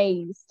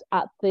amazed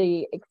at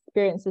the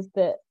experiences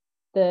that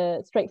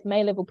the straight from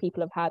A-level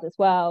people have had as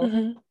well,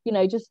 you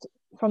know, just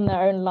from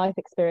their own life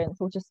experience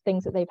or just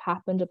things that they've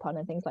happened upon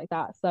and things like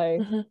that.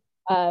 So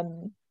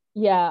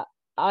yeah,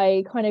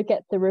 I kind of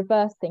get the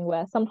reverse thing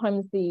where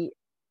sometimes the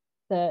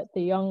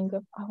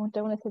younger, I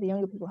don't want to say the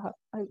younger people,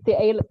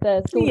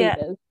 the school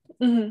leavers,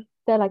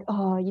 they're like,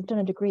 oh, you've done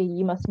a degree,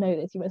 you must know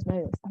this. I'm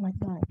like,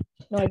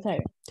 no, I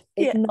don't.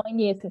 It's 9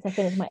 years since I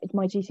finished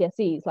my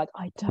GCSEs. Like,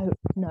 I don't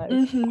know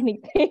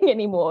anything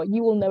anymore.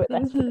 You will know it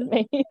better than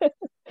me.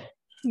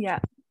 Yeah.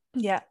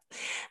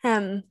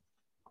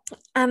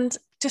 And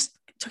just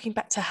talking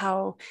back to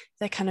how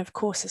the kind of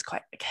course is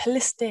quite like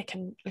holistic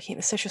and looking at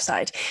the social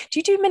side, do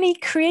you do many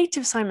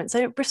creative assignments?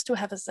 I know Bristol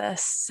has a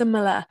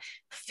similar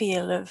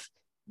feel of,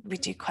 we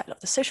do quite a lot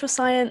of the social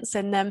science,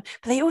 and but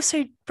they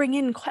also bring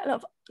in quite a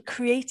lot of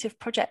creative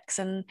projects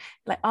and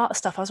like art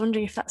stuff. I was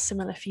wondering if that's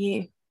similar for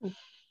you.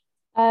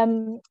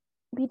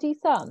 We do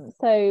some.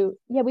 So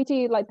yeah, we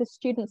do like the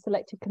student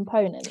selected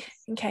components.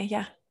 Okay,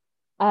 yeah.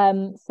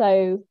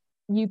 So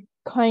you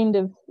kind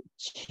of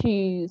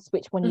choose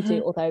which one you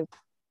do, although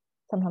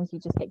sometimes you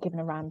just get given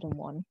a random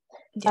one.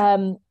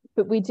 Yeah.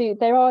 But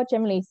there are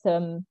generally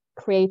some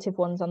creative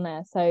ones on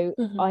there. So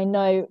I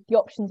know the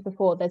options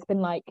before, there's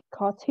been like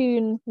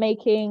cartoon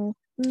making.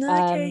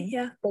 Okay,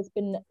 yeah. There's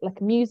been like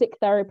a music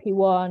therapy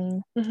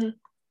one.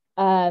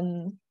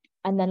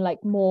 And then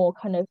like more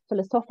kind of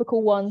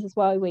philosophical ones as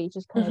well, where you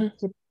just kind of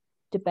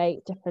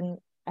debate different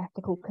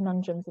ethical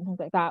conundrums and things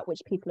like that,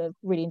 which people have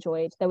really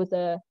enjoyed. There was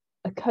a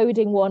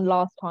coding one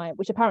last time,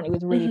 which apparently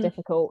was really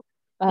difficult,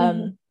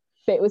 but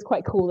it was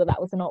quite cool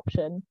that was an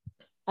option.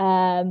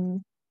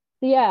 So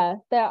yeah,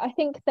 I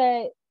think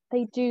they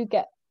do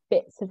get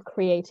bits of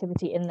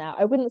creativity in there.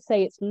 I wouldn't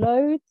say it's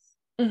loads,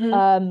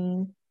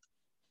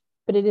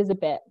 but it is a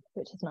bit,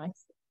 which is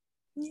nice.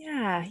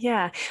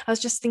 Yeah. I was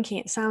just thinking,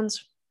 it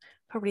sounds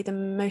probably the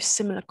most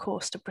similar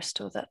course to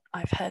Bristol that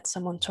I've heard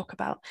someone talk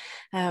about,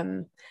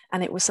 and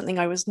it was something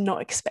I was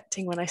not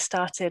expecting when I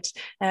started.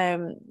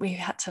 We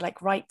had to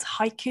like write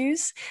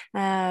haikus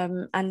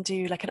and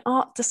do like an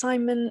art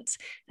assignment,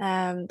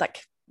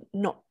 like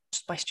not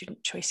just by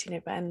student choice,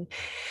 and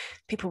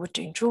people were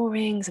doing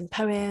drawings and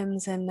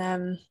poems,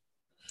 and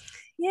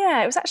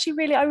yeah, it was actually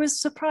really, I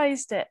was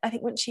surprised at, I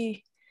think once you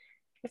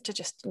have to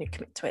just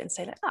commit to it and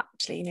say like,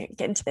 actually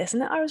get into this,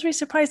 and I was really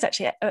surprised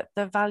actually at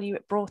the value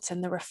it brought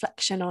and the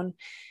reflection on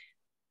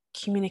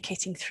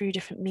communicating through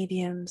different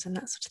mediums and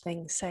that sort of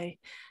thing. So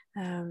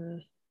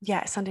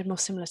yeah, it sounded more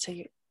similar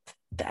to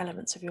the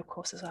elements of your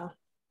course as well.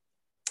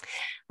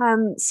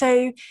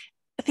 So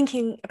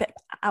thinking a bit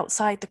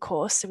outside the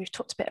course, so we've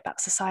talked a bit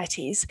about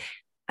societies,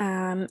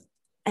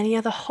 any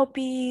other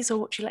hobbies or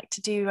what do you like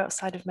to do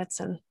outside of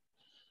medicine?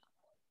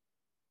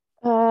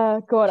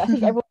 God, I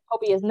think everyone's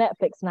hobby is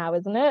Netflix now,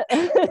 isn't it?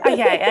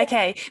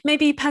 Okay.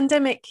 Maybe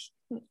pandemic,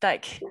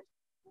 like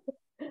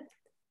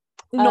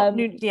not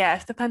new. Yeah,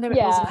 if the pandemic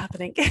wasn't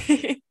happening.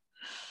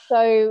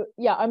 So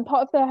yeah, I'm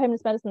part of the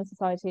Homeless Medicine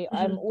Society.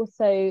 I'm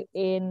also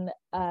in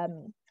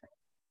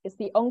it's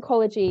the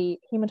Oncology,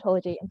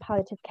 Hematology, and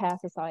Palliative Care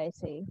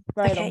Society.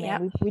 Very long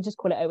name. We just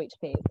call it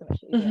OHP. It's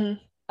much easier.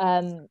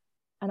 And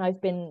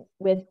I've been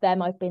with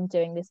them. I've been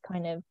doing this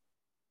kind of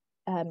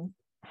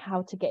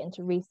how to get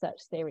into research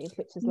series,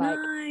 which is like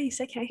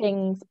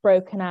things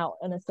broken out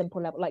on a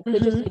simple level, like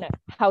just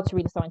how to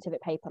read a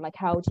scientific paper, like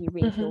how do you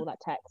read through all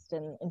that text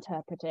and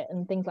interpret it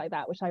and things like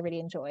that, which I really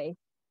enjoy.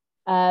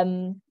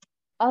 Other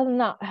than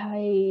that,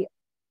 I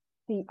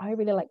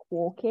really like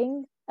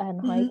walking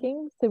and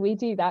hiking, so we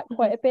do that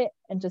quite a bit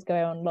and just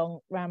go on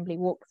long rambly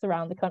walks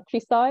around the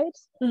countryside.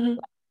 Like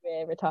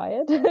we're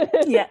retired.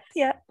 yeah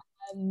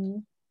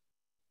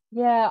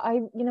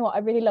I I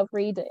really love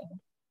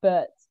reading,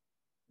 but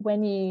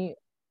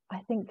I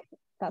think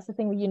that's the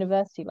thing with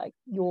university, like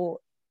your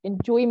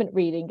enjoyment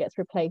reading gets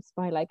replaced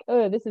by like,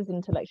 oh, this is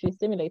intellectually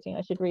stimulating,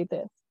 I should read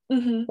this.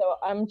 So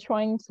I'm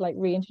trying to like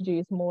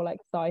reintroduce more like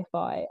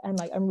sci-fi, and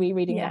like I'm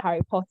rereading the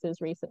Harry Potters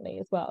recently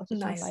as well to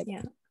try and like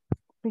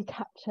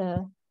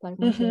recapture like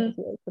my teenage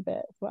years a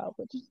bit as well,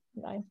 which is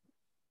nice.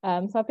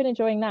 So I've been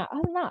enjoying that.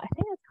 Other than that, I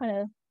think it's kind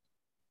of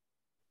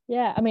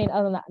I mean,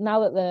 other than that,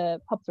 now that the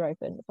pubs are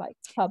open, it's like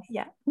pub.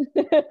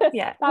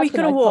 Well, you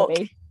can walk.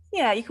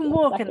 Yeah, you can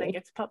walk and then go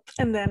to pub.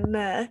 And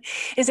then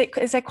is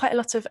there quite a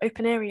lot of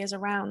open areas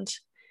around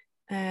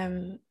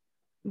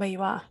where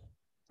you are?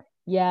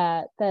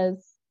 Yeah,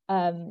 there's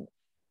so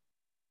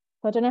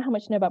I don't know how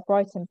much you know about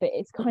Brighton, but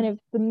it's kind of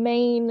the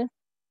main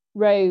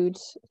road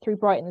through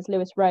Brighton is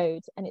Lewis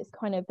Road, and it's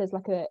kind of, there's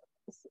like a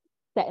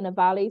set in a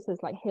valley, so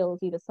there's like hills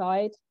either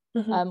side.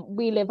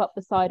 We live up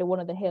the side of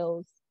one of the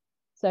hills,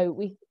 so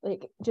we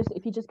like, just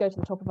if you just go to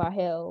the top of our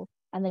hill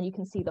and then you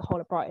can see the whole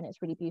of Brighton,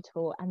 it's really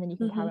beautiful, and then you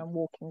can carry on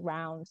walking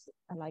round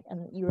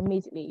and you're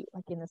immediately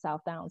like in the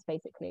South Downs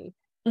basically,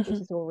 which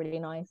is all really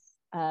nice.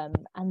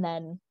 And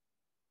then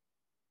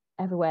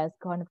everywhere's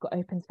kind of got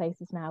open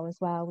spaces now as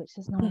well, which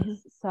is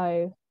nice.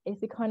 So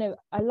it's a kind of,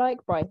 I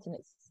like Brighton,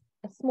 it's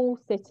a small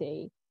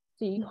city,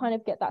 so you kind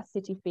of get that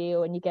city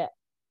feel, and you get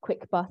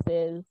quick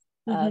buses,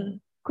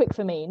 quick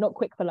for me, not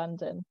quick for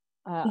London,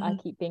 I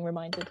keep being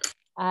reminded,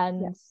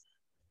 and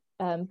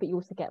but you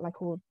also get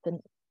like all the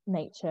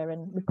nature,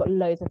 and we've got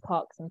loads of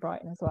parks in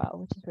Brighton as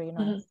well, which is really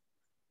nice.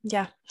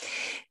 Yeah.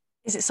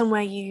 Is it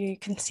somewhere you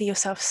can see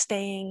yourself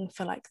staying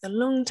for like the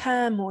long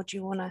term, or do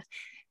you want to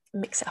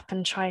mix it up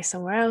and try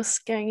somewhere else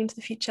going into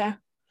the future?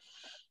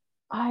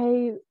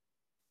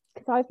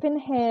 Because I've been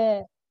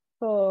here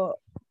for,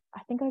 I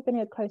think I've been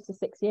here close to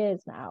 6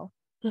 years now.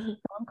 So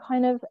I'm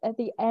kind of at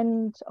the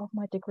end of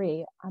my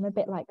degree. I'm a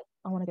bit like,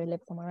 I want to go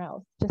live somewhere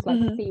else, just like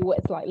see what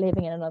it's like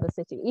living in another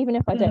city, even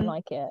if I don't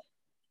like it.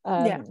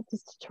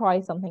 just to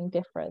try something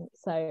different.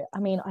 So I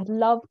mean, I'd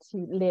love to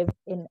live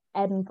in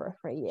Edinburgh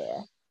for a year,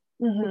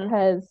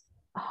 because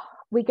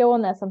we go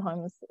on there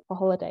sometimes for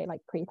holiday,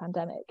 like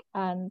pre-pandemic,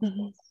 and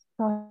it's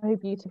so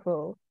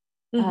beautiful.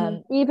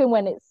 Even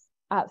when it's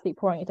absolutely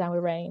pouring it down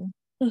with rain,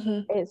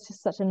 it's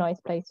just such a nice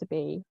place to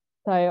be.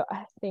 So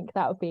I think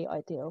that would be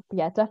ideal. But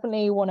yeah,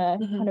 definitely want to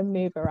kind of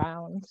move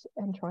around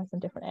and try some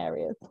different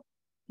areas.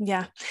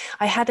 Yeah,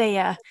 I had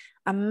a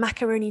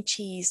macaroni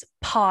cheese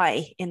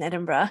pie in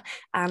Edinburgh,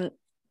 and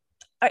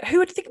who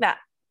would think that?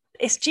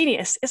 It's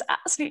genius. It's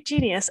absolute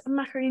genius. A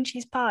macaroni and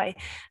cheese pie,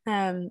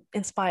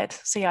 inspired.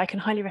 So yeah, I can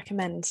highly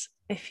recommend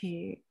if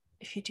you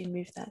do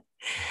move there.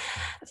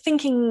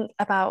 Thinking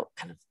about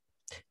kind of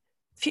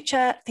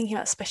future, thinking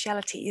about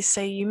specialities. So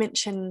you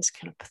mentioned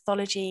kind of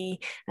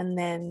pathology, and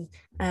then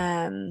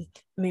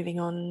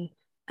moving on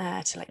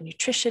to like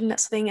nutrition,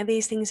 that sort of thing. Are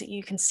these things that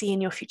you can see in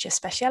your future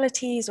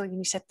specialities, or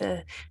you said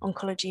the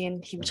oncology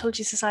and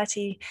hematology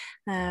society?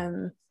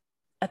 Are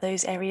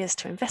those areas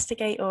to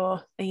investigate,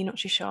 or are you not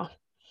too sure?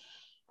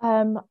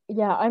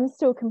 Yeah, I'm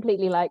still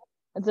completely like,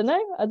 I don't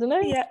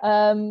know. Yeah.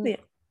 Yeah.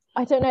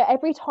 I don't know.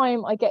 Every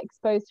time I get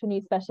exposed to a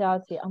new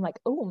specialty, I'm like,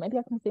 oh, maybe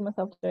I can see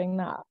myself doing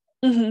that.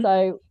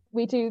 So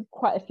we do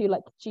quite a few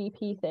like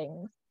GP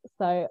things.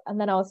 So, and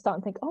then I was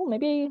starting to think, oh,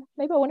 maybe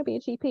I want to be a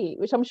GP,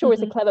 which I'm sure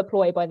is a clever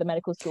ploy by the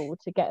medical school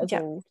to get us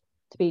all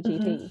to be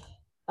GPs.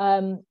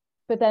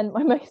 But then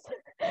my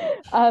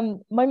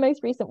most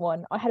recent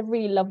one, I had a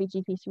really lovely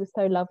GP. She was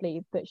so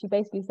lovely, but she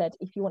basically said,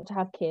 if you want to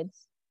have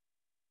kids,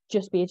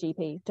 just be a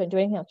GP. Don't do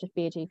anything else, just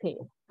be a GP.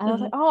 And I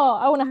was like, oh,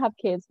 I want to have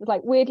kids. But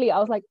like weirdly, I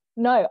was like,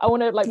 no, I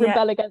want to like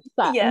rebel against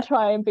that and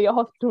try and be a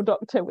hospital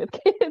doctor with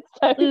kids.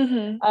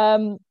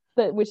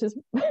 So which is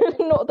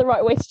not the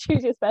right way to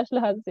choose your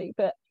specialty.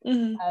 But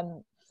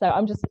so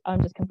I'm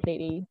just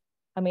completely,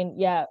 I mean,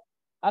 yeah,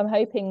 I'm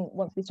hoping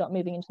once we start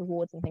moving into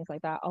wards and things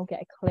like that, I'll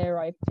get a clear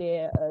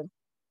idea of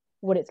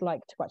what it's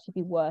like to actually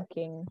be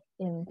working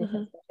in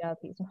different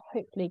specialties, and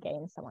hopefully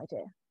gain some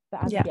idea.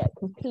 But as of yet,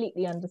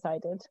 completely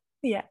undecided.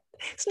 Yeah,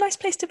 it's a nice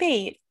place to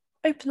be.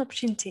 Open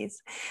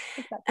opportunities.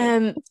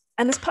 Exactly.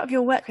 And as part of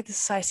your work with the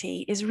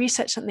society, is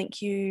research something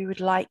you would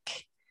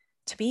like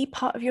to be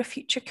part of your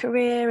future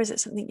career? Is it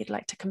something you'd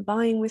like to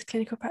combine with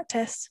clinical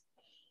practice?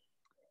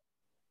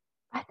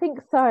 I think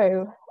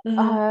so.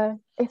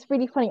 It's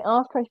really funny.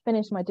 After I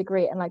finished my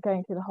degree and like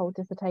going through the whole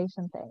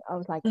dissertation thing, I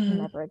was like,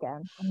 never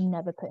again. I'm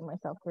never putting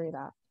myself through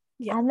that.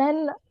 Yeah. And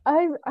then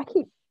I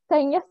keep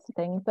saying yes to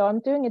things. So I'm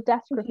doing a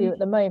desk review at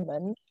the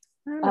moment,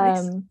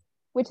 nice.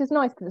 Which is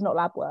nice because it's not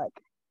lab work.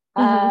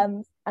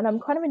 And I'm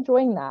kind of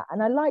enjoying that.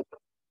 And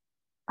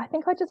I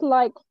think I just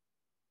like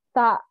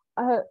that,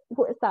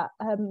 what is that?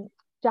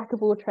 Jack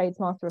of all trades,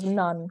 master of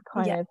none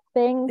kind of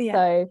thing.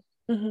 So,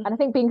 and I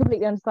think being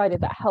completely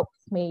undecided, that helps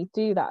me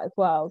do that as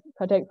well.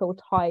 So I don't feel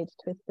tied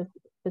to a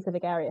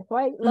specific area. So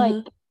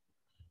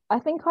I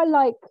think I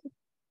like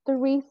the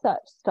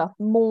research stuff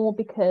more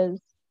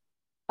because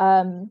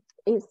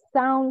it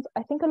sounds,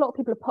 I think a lot of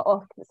people are put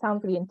off because it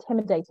sounds really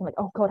intimidating, like,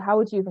 oh God, how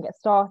would you even get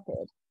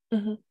started?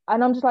 And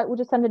I'm just like, well,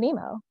 just send an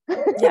email.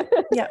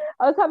 Yeah.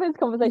 I was having this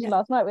conversation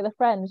last night with a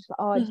friend. She's like,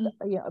 oh, I just,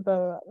 I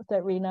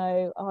don't really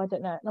know. Oh, I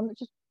don't know. And I'm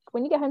just,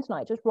 when you get home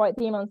tonight, just write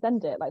the email and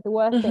send it. Like the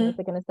worst thing is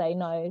they're going to say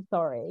no,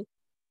 sorry.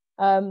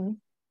 I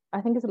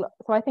think it's a lot.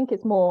 So I think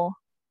it's more,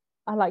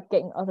 I like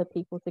getting other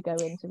people to go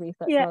into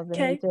research rather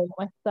than me doing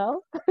it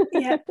myself.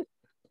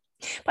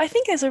 But I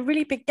think there's a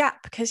really big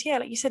gap because,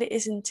 like you said, it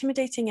is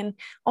intimidating, and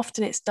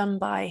often it's done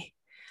by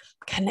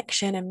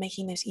connection and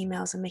making those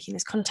emails and making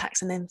those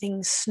contacts, and then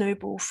things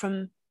snowball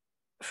from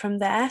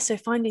there. So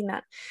finding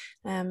that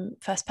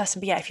first person.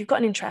 But yeah, if you've got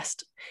an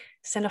interest,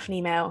 send off an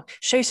email,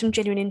 show some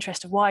genuine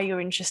interest of why you're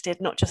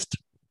interested, not just,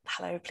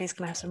 hello, please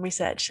can I have some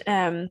research.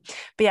 But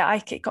yeah,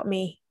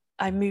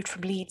 I moved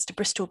from Leeds to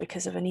Bristol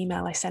because of an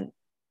email I sent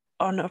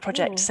on a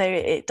project. So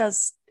it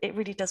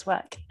really does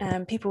work.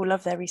 People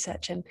love their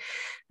research and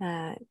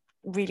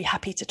really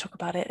happy to talk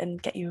about it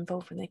and get you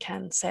involved when they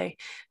can. So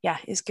yeah,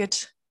 it's good,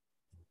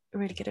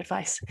 really good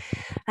advice.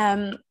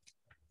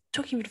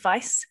 Talking of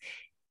advice,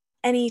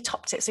 any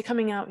top tips? So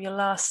coming out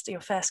your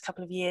first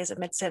couple of years of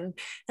medicine,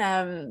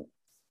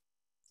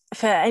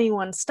 for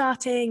anyone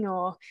starting,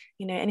 or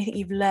anything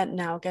you've learned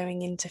now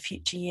going into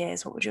future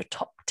years, what would your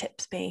top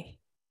tips be?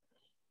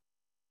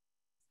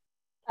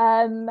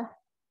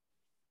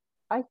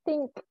 I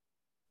think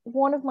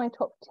one of my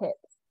top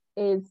tips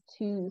is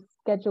to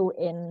schedule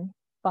in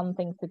fun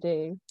things to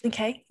do.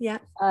 Okay, yeah.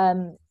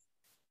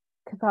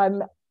 Because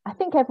I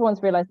think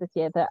everyone's realized this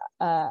year that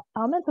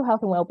our mental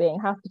health and well-being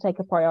has to take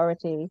a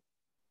priority.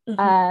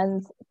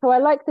 And so I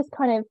like there's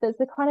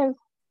a kind of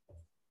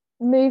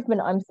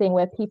movement I'm seeing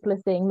where people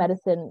are seeing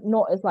medicine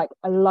not as like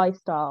a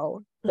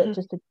lifestyle, but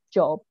just a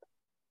job.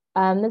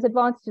 There's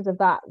advantages of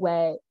that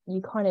where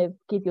you kind of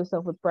give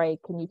yourself a break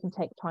and you can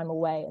take time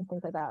away and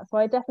things like that. So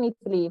I definitely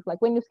believe, like,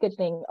 when you're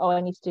scheduling, oh,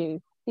 I need to do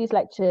these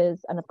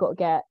lectures and I've got to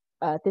get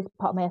this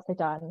part of my essay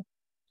done.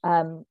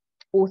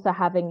 Also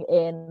having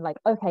in like,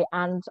 okay,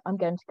 and I'm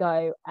going to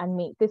go and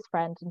meet this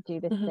friend and do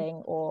this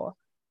thing, or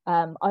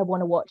I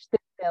want to watch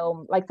this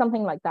film, like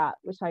something like that,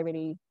 which I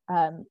really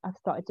I've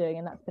started doing,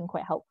 and that's been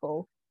quite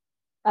helpful.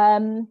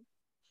 And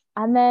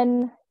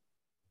then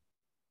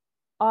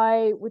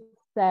I would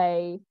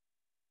say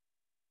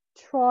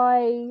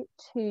try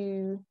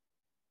to,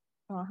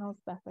 oh, how's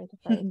the best way to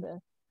phrase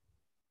this?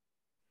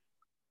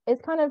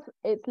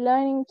 It's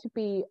learning to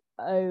be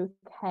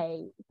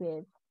okay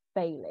with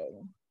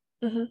failing.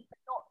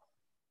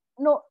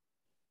 Not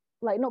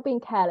like not being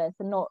careless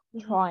and not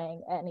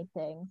trying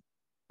anything.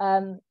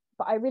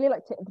 But I really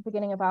liked it at the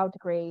beginning of our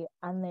degree,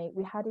 and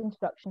we had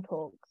introduction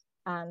talks,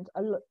 and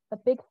a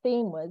big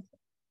theme was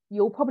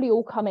you're probably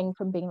all coming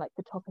from being like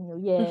the top in your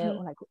year,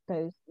 or like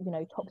those, you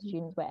know, top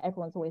students where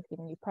everyone's always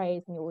giving you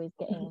praise and you're always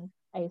getting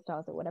A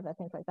stars or whatever,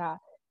 things like that.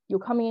 You're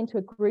coming into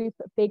a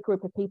big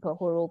group of people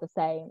who are all the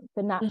same.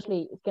 So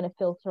naturally it's going to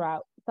filter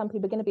out. Some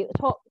people are going to be at the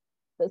top,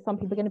 but some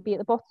people are going to be at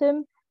the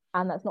bottom.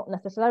 And that's not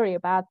necessarily a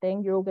bad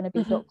thing. You're all going to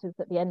be doctors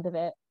at the end of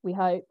it, we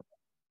hope.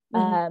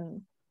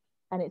 And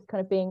it's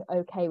kind of being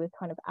okay with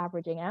kind of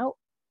averaging out,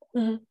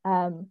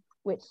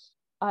 which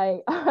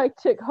I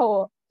took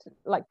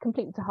like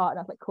completely to heart. And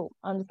I was like, cool,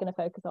 I'm just going to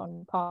focus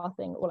on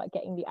passing or like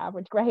getting the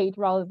average grade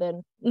rather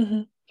than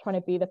trying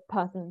to be the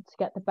person to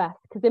get the best.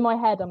 Because in my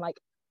head, I'm like,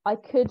 I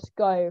could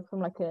go from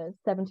like a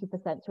 70%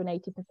 to an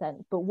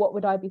 80%, but what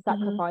would I be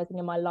sacrificing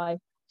in my life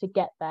to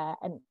get there?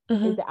 And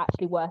is it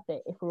actually worth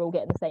it if we're all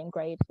getting the same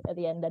grade at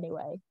the end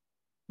anyway?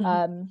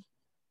 So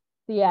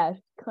yeah,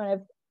 kind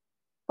of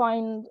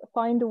find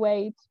a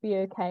way to be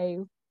okay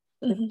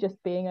with just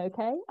being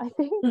okay, I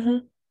think.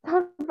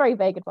 Sounds very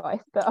vague advice,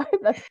 but I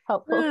hope that's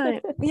helpful.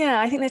 Right. Yeah,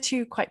 I think they're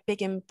two quite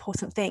big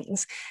important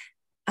things.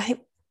 I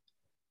think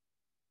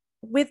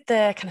with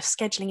the kind of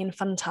scheduling and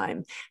fun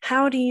time,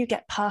 how do you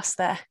get past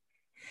there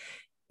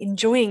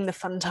enjoying the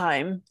fun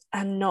time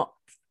and not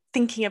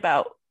thinking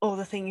about all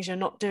the things you're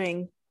not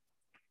doing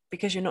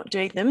because you're not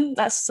doing them?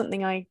 That's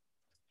something I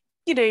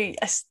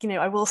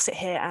will sit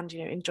here and,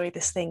 enjoy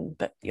this thing,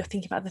 but you're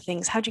thinking about other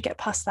things. How do you get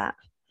past that?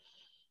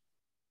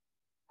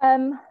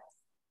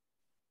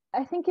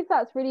 I think if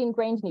that's really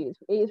ingrained in you,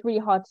 it's really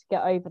hard to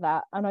get over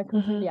that. And I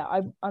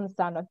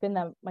understand. I've been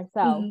there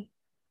myself.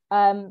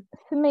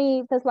 For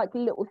me, there's like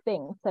little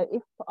things. So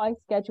if I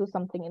schedule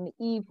something in the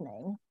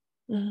evening,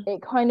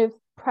 it kind of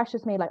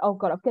pressures me like, oh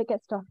God, I've got to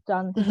get stuff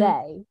done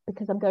today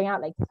because I'm going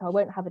out later, so I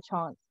won't have a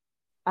chance.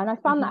 And I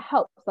found that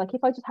helps. Like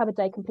if I just have a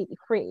day completely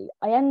free,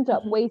 I end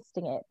up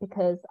wasting it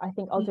because I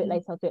think I'll do it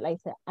later,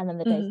 and then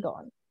the day's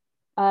gone.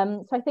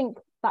 So I think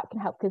that can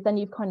help because then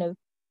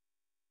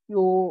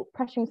you're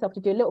pressuring yourself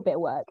to do a little bit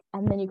of work,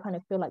 and then you kind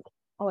of feel like,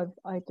 oh,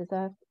 I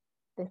deserve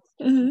this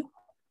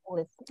or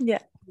this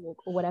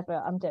walk or whatever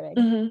I'm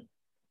doing.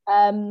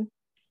 And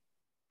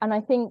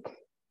I think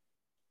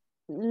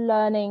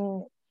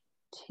learning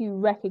to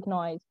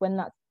recognize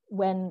when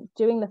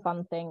doing the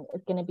fun thing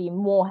is going to be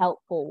more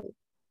helpful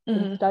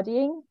than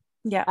studying.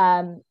 If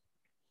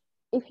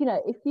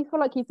you feel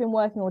like you've been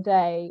working all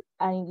day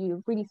and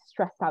you're really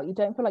stressed out, you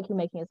don't feel like you're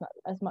making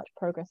as much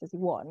progress as you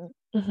want,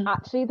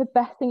 actually the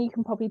best thing you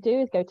can probably do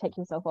is go take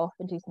yourself off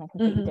and do something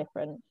completely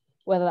different,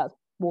 whether that's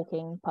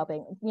walking,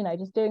 pubbing,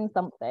 just doing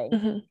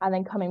something and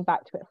then coming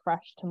back to it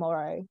fresh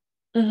tomorrow.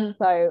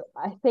 So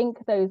I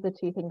think those are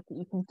two things that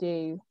you can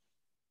do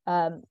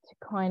to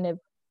kind of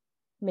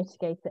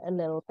mitigate it a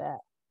little bit.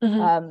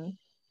 I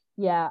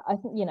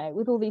think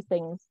with all these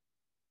things,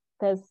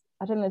 I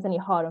don't think there's any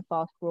hard and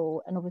fast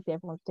rule, and obviously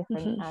everyone's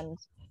different. And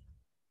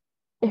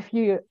if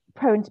you're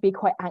prone to be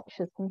quite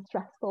anxious and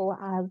stressful,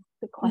 as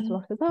quite a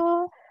lot of us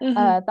are,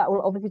 that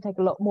will obviously take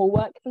a lot more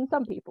work than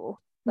some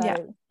people.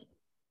 So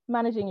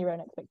managing your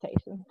own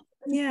expectations.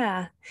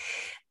 Yeah.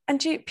 And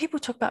people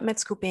talk about med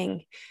school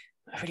being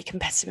a really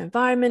competitive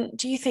environment?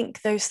 Do you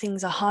think those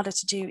things are harder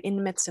to do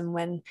in medicine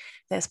when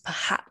there's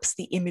perhaps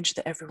the image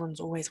that everyone's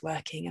always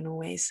working and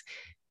always,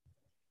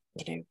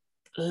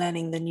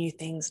 learning the new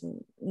things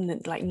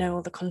and like know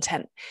all the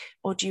content?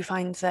 Or do you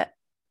find that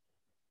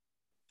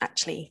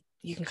actually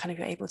you can kind of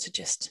be able to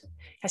just,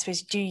 I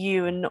suppose, do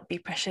you and not be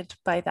pressured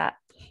by that?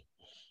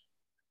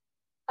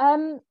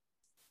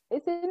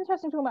 It's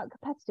interesting talking about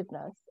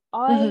competitiveness.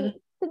 I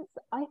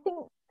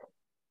think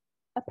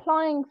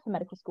applying for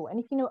medical school, and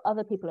if you know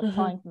other people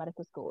applying for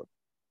medical school,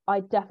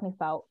 I definitely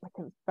felt like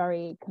a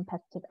very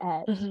competitive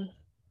edge.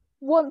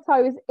 Once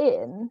I was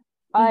in,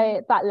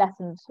 that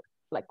lessened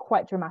like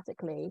quite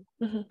dramatically.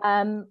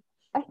 I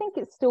think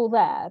it's still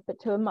there, but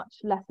to a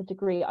much lesser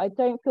degree. I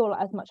don't feel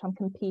as much I'm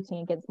competing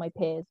against my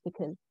peers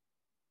because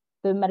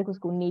the medical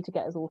school need to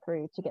get us all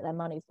through to get their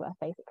money's worth,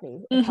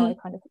 basically, is how I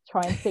kind of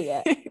try and see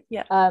it.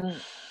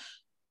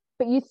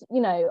 But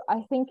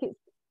I think it's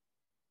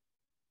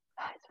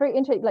very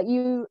interesting. Like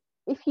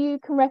if you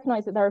can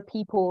recognize that there are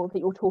people that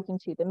you're talking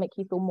to that make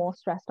you feel more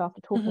stressed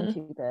after talking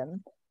to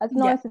them, as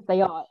nice as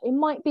they are, it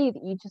might be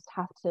that you just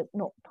have to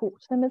not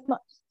talk to them as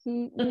much as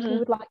you usually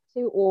would like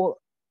to, or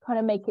kind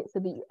of make it so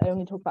that you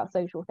only talk about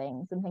social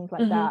things and things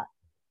like that.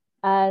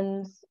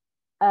 And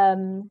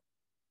I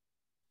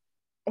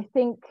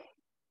think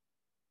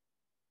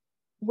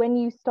when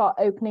you start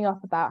opening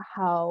up about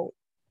how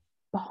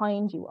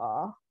behind you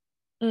are,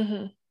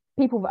 mm-hmm.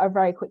 people are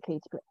very quickly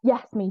to be like,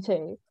 yes, me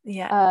too.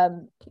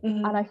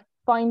 Mm-hmm. And I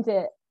find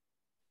it,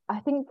 I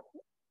think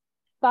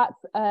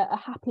that's a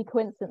happy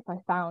coincidence I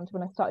found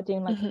when I started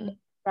doing like mm-hmm.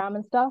 Instagram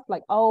and stuff.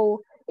 Like,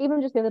 oh,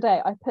 even just the other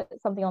day, I put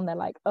something on there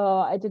like, oh,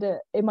 I did it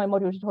in my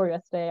module tutorial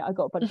yesterday. I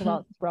got a bunch mm-hmm. of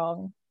answers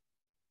wrong.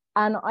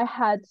 And I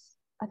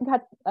think I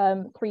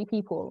had 3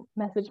 people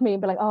message me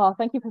and be like, oh,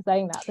 thank you for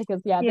saying that,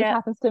 because this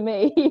happens to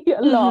me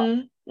a lot.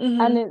 Mm-hmm.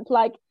 Mm-hmm. And it's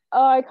like,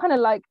 oh, I kind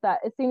of like that.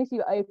 As soon as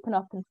you open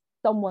up and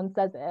someone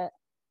says it,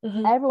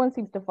 mm-hmm. everyone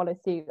seems to follow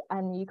suit,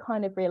 and you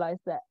kind of realize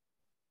that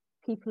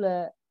people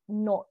are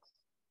not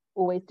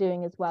always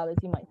doing as well as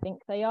you might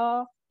think they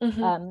are.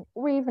 Mm-hmm.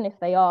 Or even if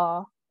they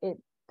are, it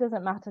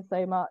doesn't matter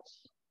so much,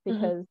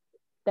 because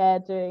they're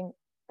doing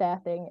their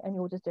thing and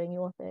you're just doing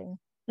your thing.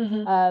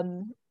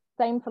 Mm-hmm.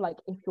 Same for like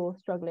if you're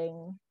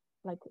struggling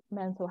like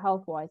mental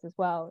health wise as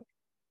well.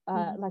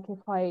 Like if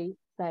I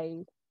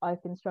say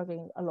I've been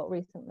struggling a lot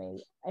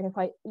recently, and if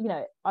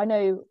I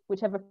know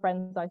whichever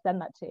friends I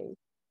send that to,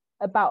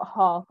 about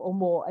half or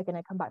more are going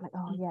to come back like,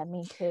 oh yeah,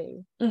 me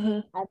too.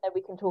 And then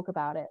we can talk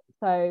about it.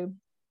 So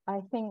I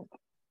think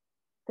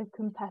the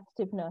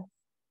competitiveness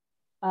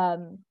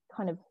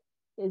kind of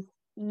is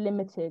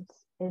limited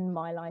in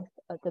my life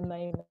at the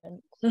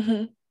moment,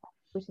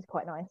 which is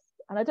quite nice.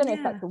 And I don't know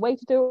if that's the way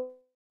to do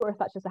it, or if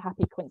that's just a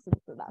happy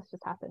coincidence that that's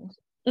just happened.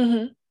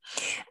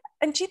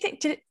 And do you think,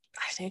 did it,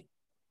 I don't know,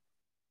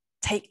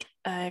 take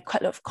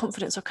quite a lot of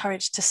confidence or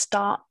courage to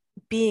start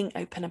being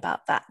open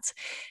about that?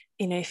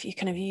 If you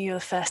kind of, you're the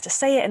first to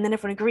say it and then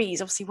everyone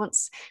agrees, obviously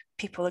once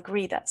people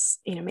agree, that's,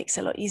 makes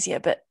it a lot easier.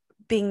 But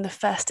being the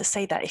first to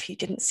say that, if you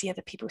didn't see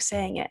other people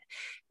saying it,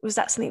 was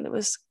that something that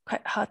was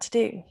quite hard to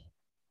do?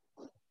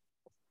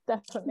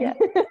 Definitely.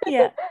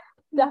 Yeah.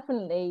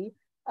 Definitely.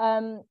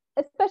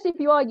 Especially if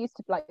you are used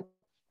to like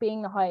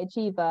being the high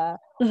achiever,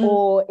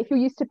 or if you're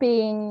used to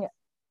being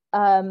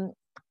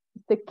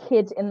the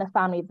kid in the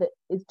family that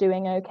is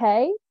doing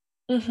okay,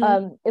 is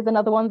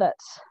another one that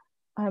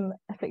I'm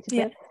afflicted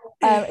with.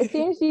 As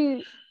soon as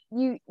you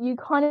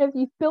kind of,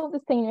 you've built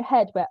this thing in your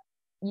head where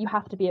you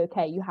have to be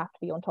okay, you have to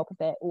be on top of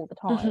it all the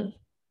time.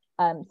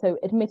 So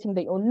admitting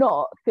that you're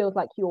not feels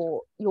like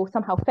you're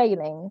somehow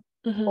failing,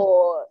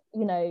 or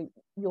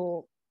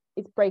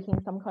it's breaking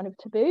some kind of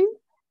taboo.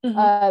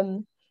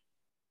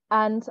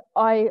 And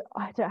I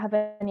don't have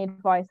any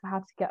advice for how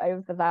to get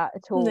over that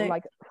at all.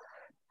 Like,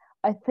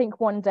 I think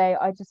one day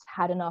I just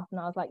had enough, and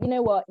I was like, you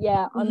know what?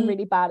 Yeah, I'm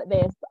really bad at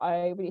this.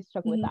 I really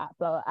struggle with that.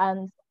 Blah.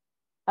 And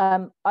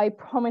I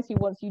promise you,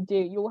 once you do,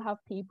 you'll have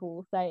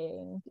people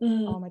saying,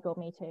 oh my God,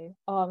 me too.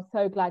 Oh, I'm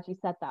so glad you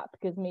said that,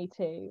 because me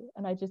too.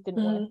 And I just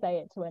didn't want to say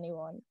it to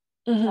anyone.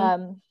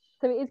 So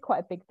it is quite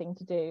a big thing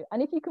to do.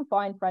 And if you can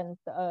find friends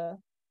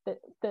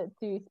that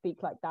do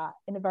speak like that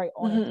in a very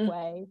honest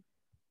way,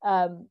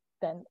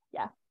 then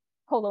yeah,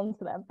 hold on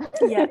to them.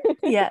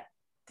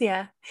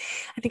 Yeah.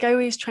 I think I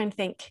always try and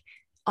think,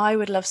 I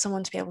would love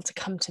someone to be able to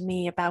come to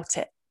me about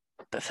it,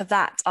 but for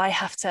that I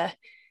have to,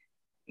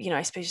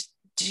 I suppose,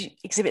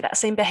 exhibit that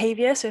same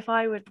behavior. So if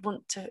I would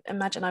want to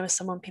imagine I was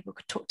someone people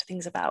could talk to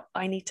things about,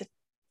 I need to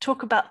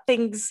talk about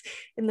things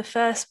in the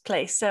first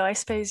place. So I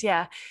suppose, you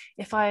have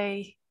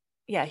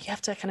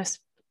to kind of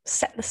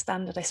set the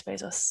standard, I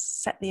suppose, or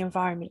set the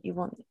environment you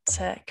want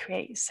to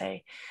create. So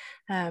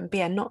but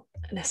yeah, not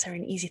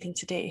necessarily an easy thing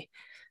to do,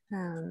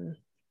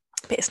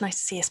 but it's nice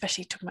to see,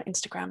 especially talking about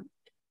Instagram.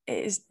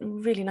 It is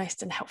really nice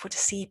and helpful to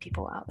see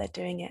people out there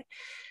doing it,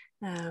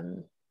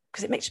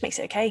 because it makes it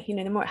okay.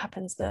 The more it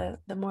happens, the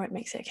more it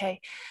makes it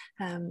okay.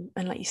 And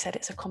like you said,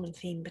 it's a common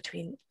theme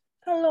between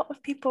a lot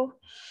of people.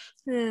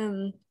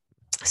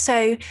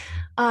 So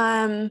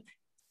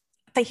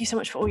thank you so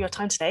much for all your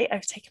time today.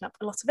 I've taken up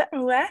a lot of it.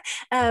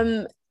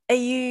 Are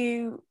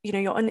you're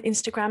on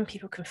Instagram,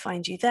 people can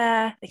find you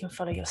there, they can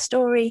follow your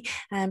story.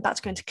 About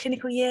to go into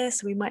clinical year,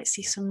 so we might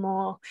see some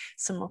more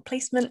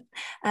placement.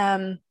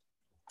 So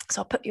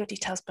I'll put your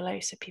details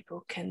below so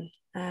people can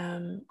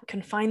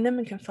find them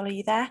and can follow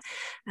you there.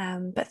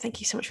 But thank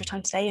you so much for your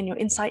time today and your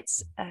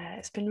insights.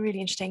 It's been really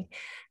interesting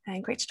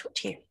and great to talk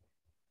to you.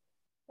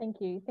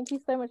 Thank you. Thank you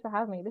so much for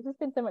having me. This has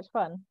been so much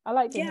fun. I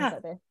like doing things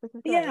like this. This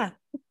is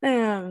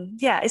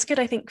great. It's good,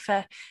 I think,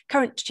 for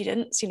current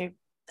students,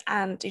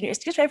 and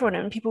it's good for everyone,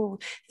 and people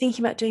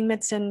thinking about doing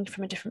medicine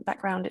from a different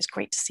background. It's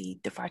great to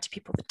see the variety of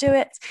people that do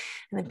it,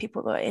 and then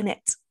people that are in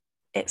it.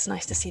 It's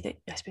nice to see that,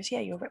 I suppose,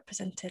 you're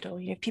represented, or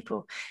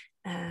people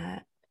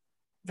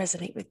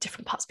resonate with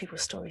different parts of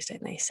people's stories,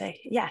 don't they? So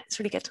yeah, it's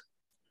really good.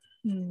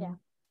 Yeah,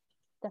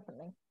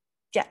 definitely.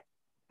 Yeah,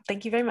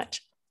 thank you very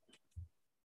much.